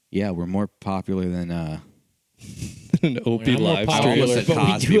 Yeah, we're more popular than An OP We're not more live popular, stream. almost said but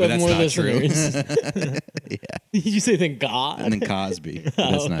Cosby, we do but have that's more not true. listeners. Did you say thank God? and then Cosby. But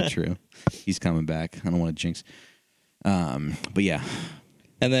that's not true. He's coming back. I don't want to jinx. But yeah.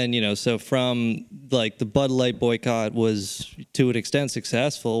 And then, so from like the Bud Light boycott was to an extent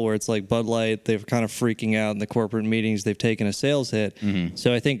successful, where it's like Bud Light, they're kind of freaking out in the corporate meetings. They've taken a sales hit. Mm-hmm.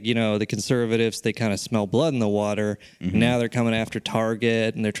 So I think, the conservatives, they kind of smell blood in the water. Mm-hmm. Now they're coming after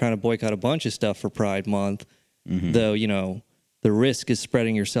Target and they're trying to boycott a bunch of stuff for Pride Month. Mm-hmm. Though, the risk is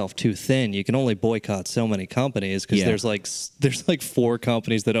spreading yourself too thin. You can only boycott so many companies because Yeah. there's like 4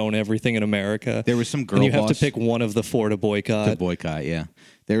 companies that own everything in America. There was some girl and you have boss to pick one of the 4 to boycott. to boycott, yeah.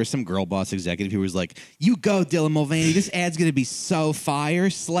 There was some girl boss executive who was like, you go, Dylan Mulvaney. This ad's going to be so fire.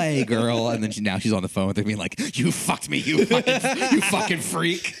 Slay, girl. And then now she's on the phone with her being like, you fucked me, you fucking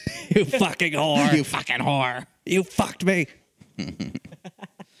freak. You fucking whore. You fucking whore. You fucked me.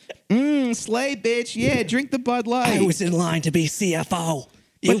 Slay, bitch. Yeah, drink the Bud Light. I was in line to be CFO.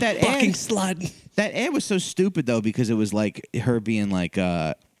 You that fucking ad- slut. That ad was so stupid, though, because it was like her being like,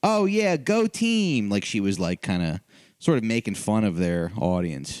 oh, yeah, go team. Like she was like kind of sort of making fun of their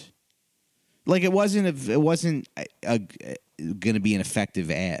audience. Like it wasn't going to be an effective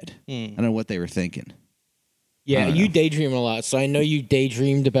ad. I don't know what they were thinking. Yeah, you daydream a lot, so I know you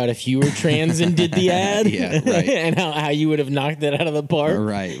daydreamed about if you were trans and did the ad. Yeah, right. And how you would have knocked it out of the park.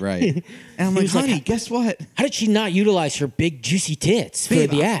 Right. And I'm like, was like, honey, guess what? How did she not utilize her big juicy tits for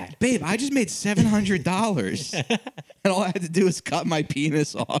the ad? Babe, I just made $700. And all I had to do is cut my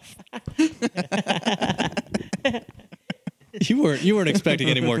penis off. You weren't expecting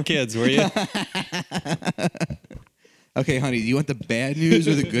any more kids, were you? Okay, honey, do you want the bad news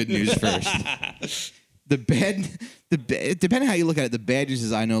or the good news first? Depending on how you look at it, the bad news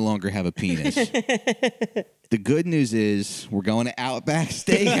is I no longer have a penis. The good news is we're going to Outback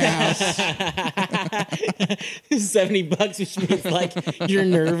Steakhouse. $70, which means like you're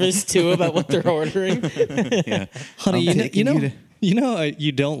nervous too about what they're ordering. Yeah. Honey, I'm taking you to-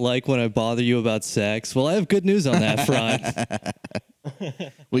 you don't like when I bother you about sex. Well, I have good news on that front.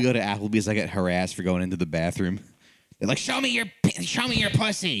 We go to Applebee's. I get harassed for going into the bathroom. They're like, show me your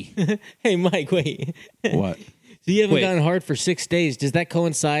pussy. Hey, Mike, wait. What? So you haven't Wait. gotten hard for 6 days. Does that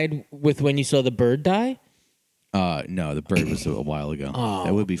coincide with when you saw the bird die? No, the bird was a while ago. Oh.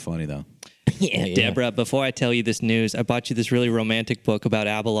 That would be funny, though. Yeah. Deborah, before I tell you this news, I bought you this really romantic book about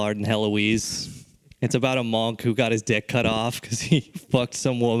Abelard and Heloise. It's about a monk who got his dick cut off because he fucked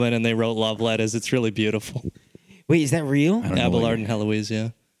some woman and they wrote love letters. It's really beautiful. Wait, is that real? I don't know Abelard what and Heloise, yeah.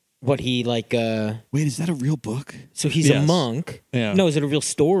 What he like? Wait, is that a real book? So he's a Yes. monk. Yeah. No, is it a real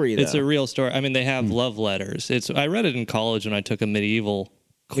story? Though? It's a real story. I mean, they have love letters. I read it in college when I took a medieval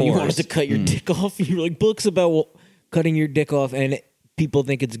When you wanted course. to cut your dick off. You were like books about cutting your dick off, and people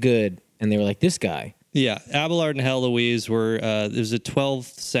think it's good, and they were like, this guy. Yeah, Abelard and Heloise were. There was a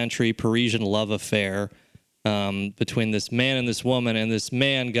 12th century Parisian love affair between this man and this woman, and this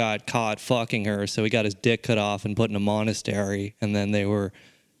man got caught fucking her, so he got his dick cut off and put in a monastery, and then they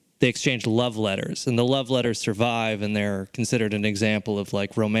exchanged love letters, and the love letters survive, and they're considered an example of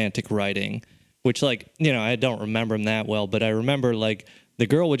like romantic writing, which I don't remember them that well, but I remember like the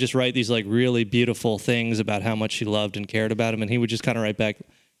girl would just write these like really beautiful things about how much she loved and cared about him, and he would just kind of write back,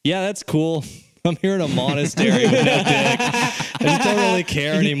 yeah, that's cool. I'm here in a monastery with no dick. I just don't really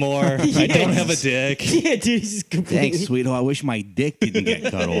care anymore. I don't have a dick. Yeah, dude, he's just completely. Thanks, sweetheart. I wish my dick didn't get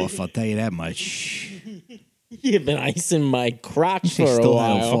cut off. I'll tell you that much. You've been icing my crotch I for a still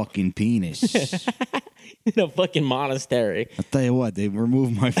have a while fucking penis. in a fucking monastery. I'll tell you what, they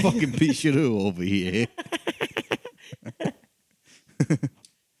removed my fucking pichadoo over here.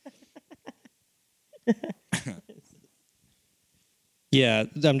 Yeah,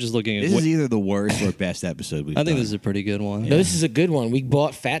 I'm just looking at This is either the worst or best episode we've I think done. this is a pretty good one. No, this is a good one. We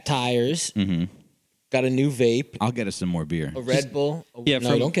bought fat tires. Mm-hmm. Got a new vape, I'll get us some more beer. a Red Bull. Yeah,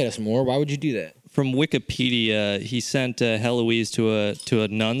 no, don't get us more. Why would you do that? From Wikipedia, he sent Heloise to a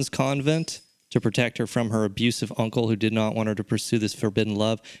nun's convent to protect her from her abusive uncle who did not want her to pursue this forbidden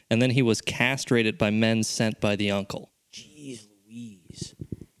love. And then he was castrated by men sent by the uncle. Jeez Louise.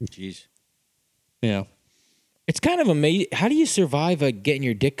 Jeez. Yeah. It's kind of amazing. How do you survive getting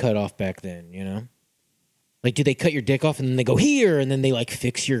your dick cut off back then, you know? Like, do they cut your dick off and then they go here and then they, like,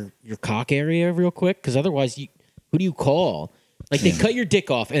 fix your cock area real quick? Because otherwise, who do you call? Like, they cut your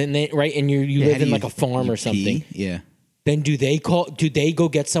dick off and then, right, and you live in, like, a farm or something. Yeah. Then do they go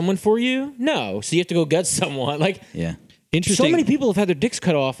get someone for you? No. So you have to go get someone. Like, yeah. Interesting. So many people have had their dicks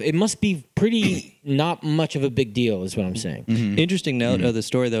cut off. It must be pretty not much of a big deal, is what I'm saying. Mm-hmm. Interesting note of the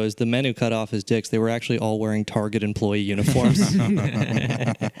story, though, is the men who cut off his dicks, they were actually all wearing Target employee uniforms.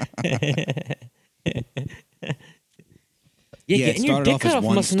 Getting your dick cut off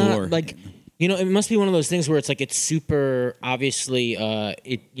must store. not, like, you know, it must be one of those things where it's like it's super, obviously,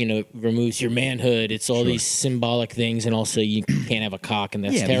 it, you know, removes your manhood. It's all these symbolic things, and also you can't have a cock, and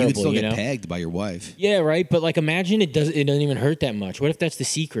that's terrible, but you could still you get know? pegged by your wife. Yeah, right? But, like, imagine it doesn't even hurt that much. What if that's the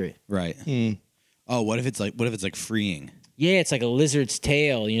secret? Right. Oh, what if it's like freeing? Yeah, it's like a lizard's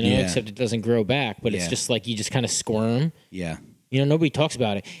tail, you know, Yeah. except it doesn't grow back, but it's just like you just kind of squirm. Yeah. You know, nobody talks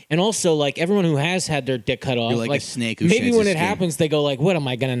about it. And also, like, everyone who has had their dick cut off, You're like a snake who maybe sheds when his it skin. happens, they go like, what, am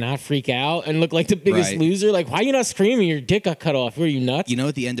I going to not freak out and look like the biggest Right. loser? Like, why are you not screaming? Your dick got cut off. Were you nuts? You know,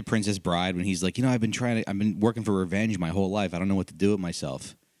 at the end of Princess Bride, when he's like, you know, I've been working for revenge my whole life. I don't know what to do with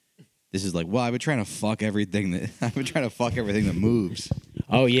myself. This is like, well, I've been trying to fuck everything that moves.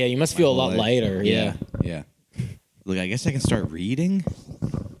 Oh, yeah, you must feel a lot lighter. Yeah. Yeah. Look, I guess I can start reading.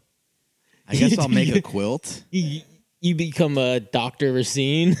 I guess I'll make a quilt. You become a Dr.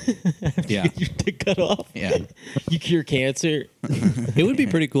 Racine. Yeah. Your dick cut off. Yeah. You cure cancer. It would be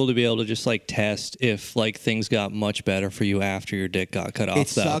pretty cool to be able to just like test if like things got much better for you after your dick got cut off. It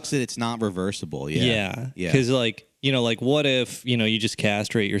sucks that it's not reversible. Yeah. Yeah. Because like, you know, like what if, you know, you just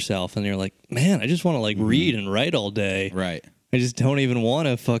castrate yourself and you're like, man, I just want to like read and write all day. Right. I just don't even want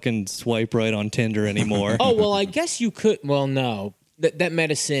to fucking swipe right on Tinder anymore. Oh, well, I guess you could. Well, no. That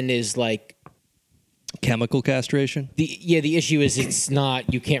medicine is like, Chemical castration? the issue is it's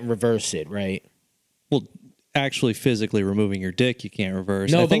not, you can't reverse it, right? Well, actually physically removing your dick, you can't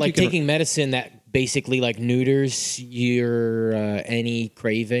reverse. No, I but think like you can- taking medicine that basically like neuters your any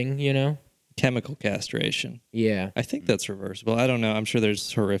craving, you know? chemical castration. Yeah, I think that's reversible. I don't know. I'm sure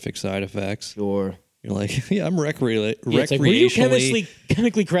there's horrific side effects. sure. You're like, yeah, I'm Yeah, it's like, were you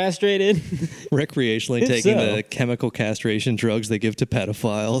chemically castrated? recreationally If taking so. the chemical castration drugs they give to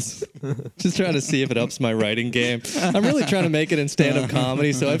pedophiles. Just trying to see if it ups my writing game. I'm really trying to make it in stand-up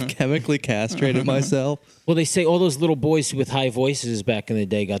comedy, so I've chemically castrated myself. Well, they say all those little boys with high voices back in the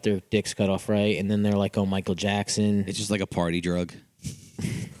day got their dicks cut off, right? And then they're like, oh, Michael Jackson. It's just like a party drug.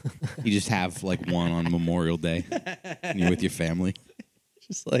 You just have like one on Memorial Day, and you're with your family.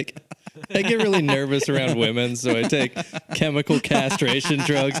 Just like, I get really nervous around women, so I take chemical castration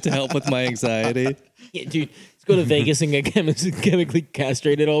drugs to help with my anxiety. Yeah, dude, let's go to Vegas and get chemically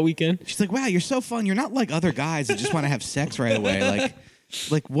castrated all weekend. She's like, wow, you're so fun. You're not like other guys that just want to have sex right away.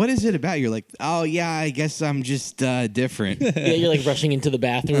 Like, what is it about? You're like, oh, yeah, I guess I'm just different. Yeah, you're like rushing into the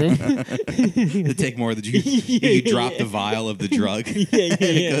bathroom. To take more of the juice. You drop the vial of the drug. and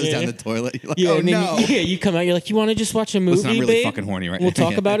it goes down the toilet. You're like, oh, and then no. you come out, you're like, you want to just watch a movie, Listen, I'm really babe? fucking horny right now. We'll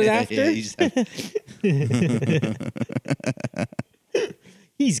talk about it after? Yeah, you just have-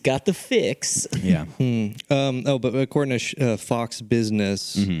 He's got the fix. yeah. But according to Fox Business,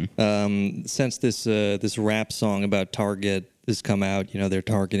 since this rap song about Target has come out, you know, they're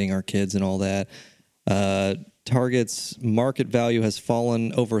targeting our kids and all that. Target's market value has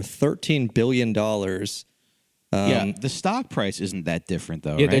fallen over $13 billion. Yeah, the stock price isn't that different,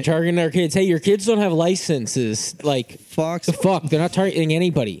 though, Yeah, right? they're targeting our kids. Hey, your kids don't have licenses. Like, Fox the fuck? They're not targeting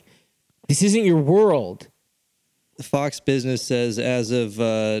anybody. This isn't your world. Fox Business says as of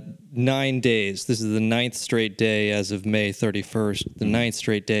 9 days, this is the 9th straight day as of May 31st, the 9th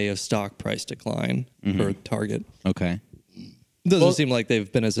straight day of stock price decline for Target. Okay. Doesn't seem like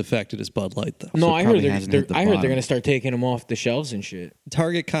they've been as affected as Bud Light, though. No, So I heard probably they're, hasn't they're hit the I heard they're bottom. going to start taking them off the shelves and shit.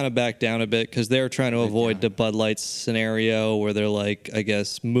 Target kind of backed down a bit because they're trying to avoid the Bud Light scenario where they're like, I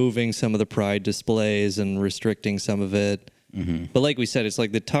guess, moving some of the Pride displays and restricting some of it. But like we said, it's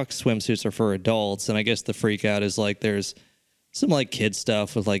like the Tux swimsuits are for adults, and I guess the freak out is like there's some like kid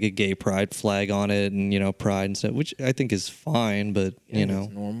stuff with like a gay pride flag on it and, you know, pride and stuff, which I think is fine, but, you know,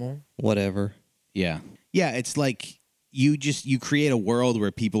 It's normal. whatever. Yeah. Yeah, it's like you create a world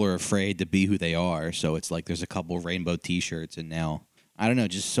where people are afraid to be who they are. So it's like there's a couple rainbow T-shirts, and now I don't know,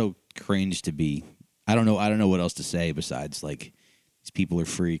 just so cringe to be. I don't know what else to say besides like these people are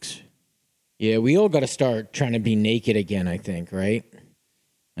freaks. Yeah, we all got to start trying to be naked again, I think, right?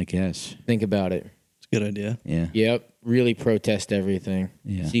 I guess. Think about it. It's a good idea. Yeah. Yep. Really protest everything.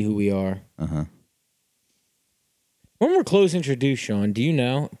 Yeah. See who we are. Uh-huh. When were clothes introduced, Sean? Do you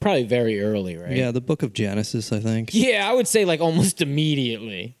know? Probably very early, right? Yeah, the book of Genesis, I think. Yeah, I would say like almost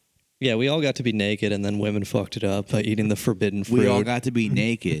immediately. Yeah, we all got to be naked, and then women fucked it up by eating the forbidden fruit. We all got to be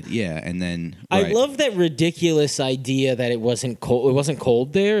naked. Yeah, and then I right. love that ridiculous idea that it wasn't cold. It wasn't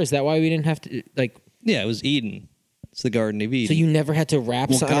cold there. Is that why we didn't have to like? Yeah, it was Eden. It's the Garden of Eden. So you never had to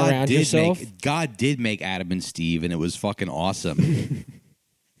wrap something around yourself. God did make Adam and Steve, and it was fucking awesome.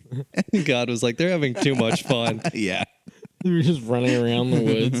 God was like, they're having too much fun. Yeah. We were just running around the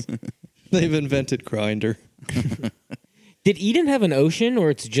woods. They've invented Grindr. Did Eden have an ocean, or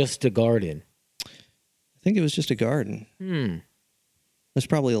it's just a garden? I think it was just a garden. There's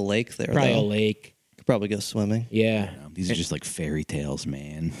probably a lake there. Probably though. a lake. Could probably go swimming. Yeah. These are just like fairy tales,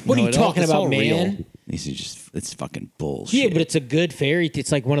 man. What are you talking it's about, all man? real. These are just, it's fucking bullshit. Yeah, but it's a good fairy.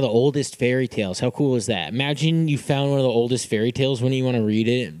 It's like one of the oldest fairy tales. How cool is that? Imagine you found one of the oldest fairy tales when you want to read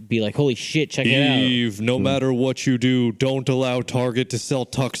it and be like, holy shit, check it out. Eve, no matter what you do, don't allow Target to sell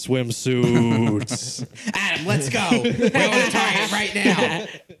tuck swimsuits. Adam, let's go. We're going to Target right now.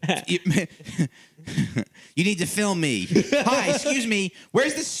 You need to film me. Hi, excuse me.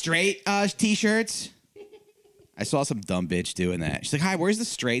 Where's the straight t-shirts? I saw some dumb bitch doing that. She's like, hi, where's the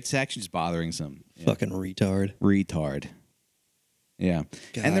straight section? Just bothering some Fucking retard. retard. Yeah.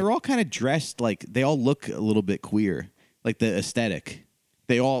 God. And they're all kind of dressed like, they all look a little bit queer. Like the aesthetic.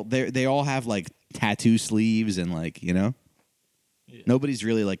 They all have like tattoo sleeves and like, you know? Yeah. Nobody's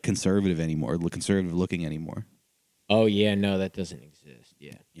really like conservative anymore, conservative looking anymore. Oh, yeah, no, that doesn't exist.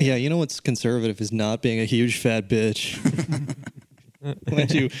 Yeah. Yeah, you know what's conservative is not being a huge fat bitch. Why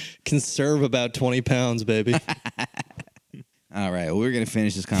don't you conserve about 20 pounds, baby? All right. Well, we're going to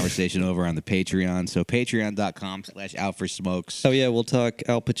finish this conversation over on the Patreon. So patreon.com/outforsmokes. Oh, yeah, we'll talk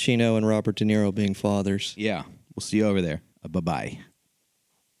Al Pacino and Robert De Niro being fathers. Yeah. We'll see you over there. Bye-bye.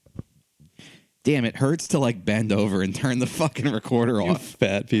 Damn, it hurts to like bend over and turn the fucking recorder You off.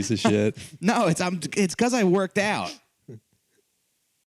 fat piece of shit. No, it's because I worked out.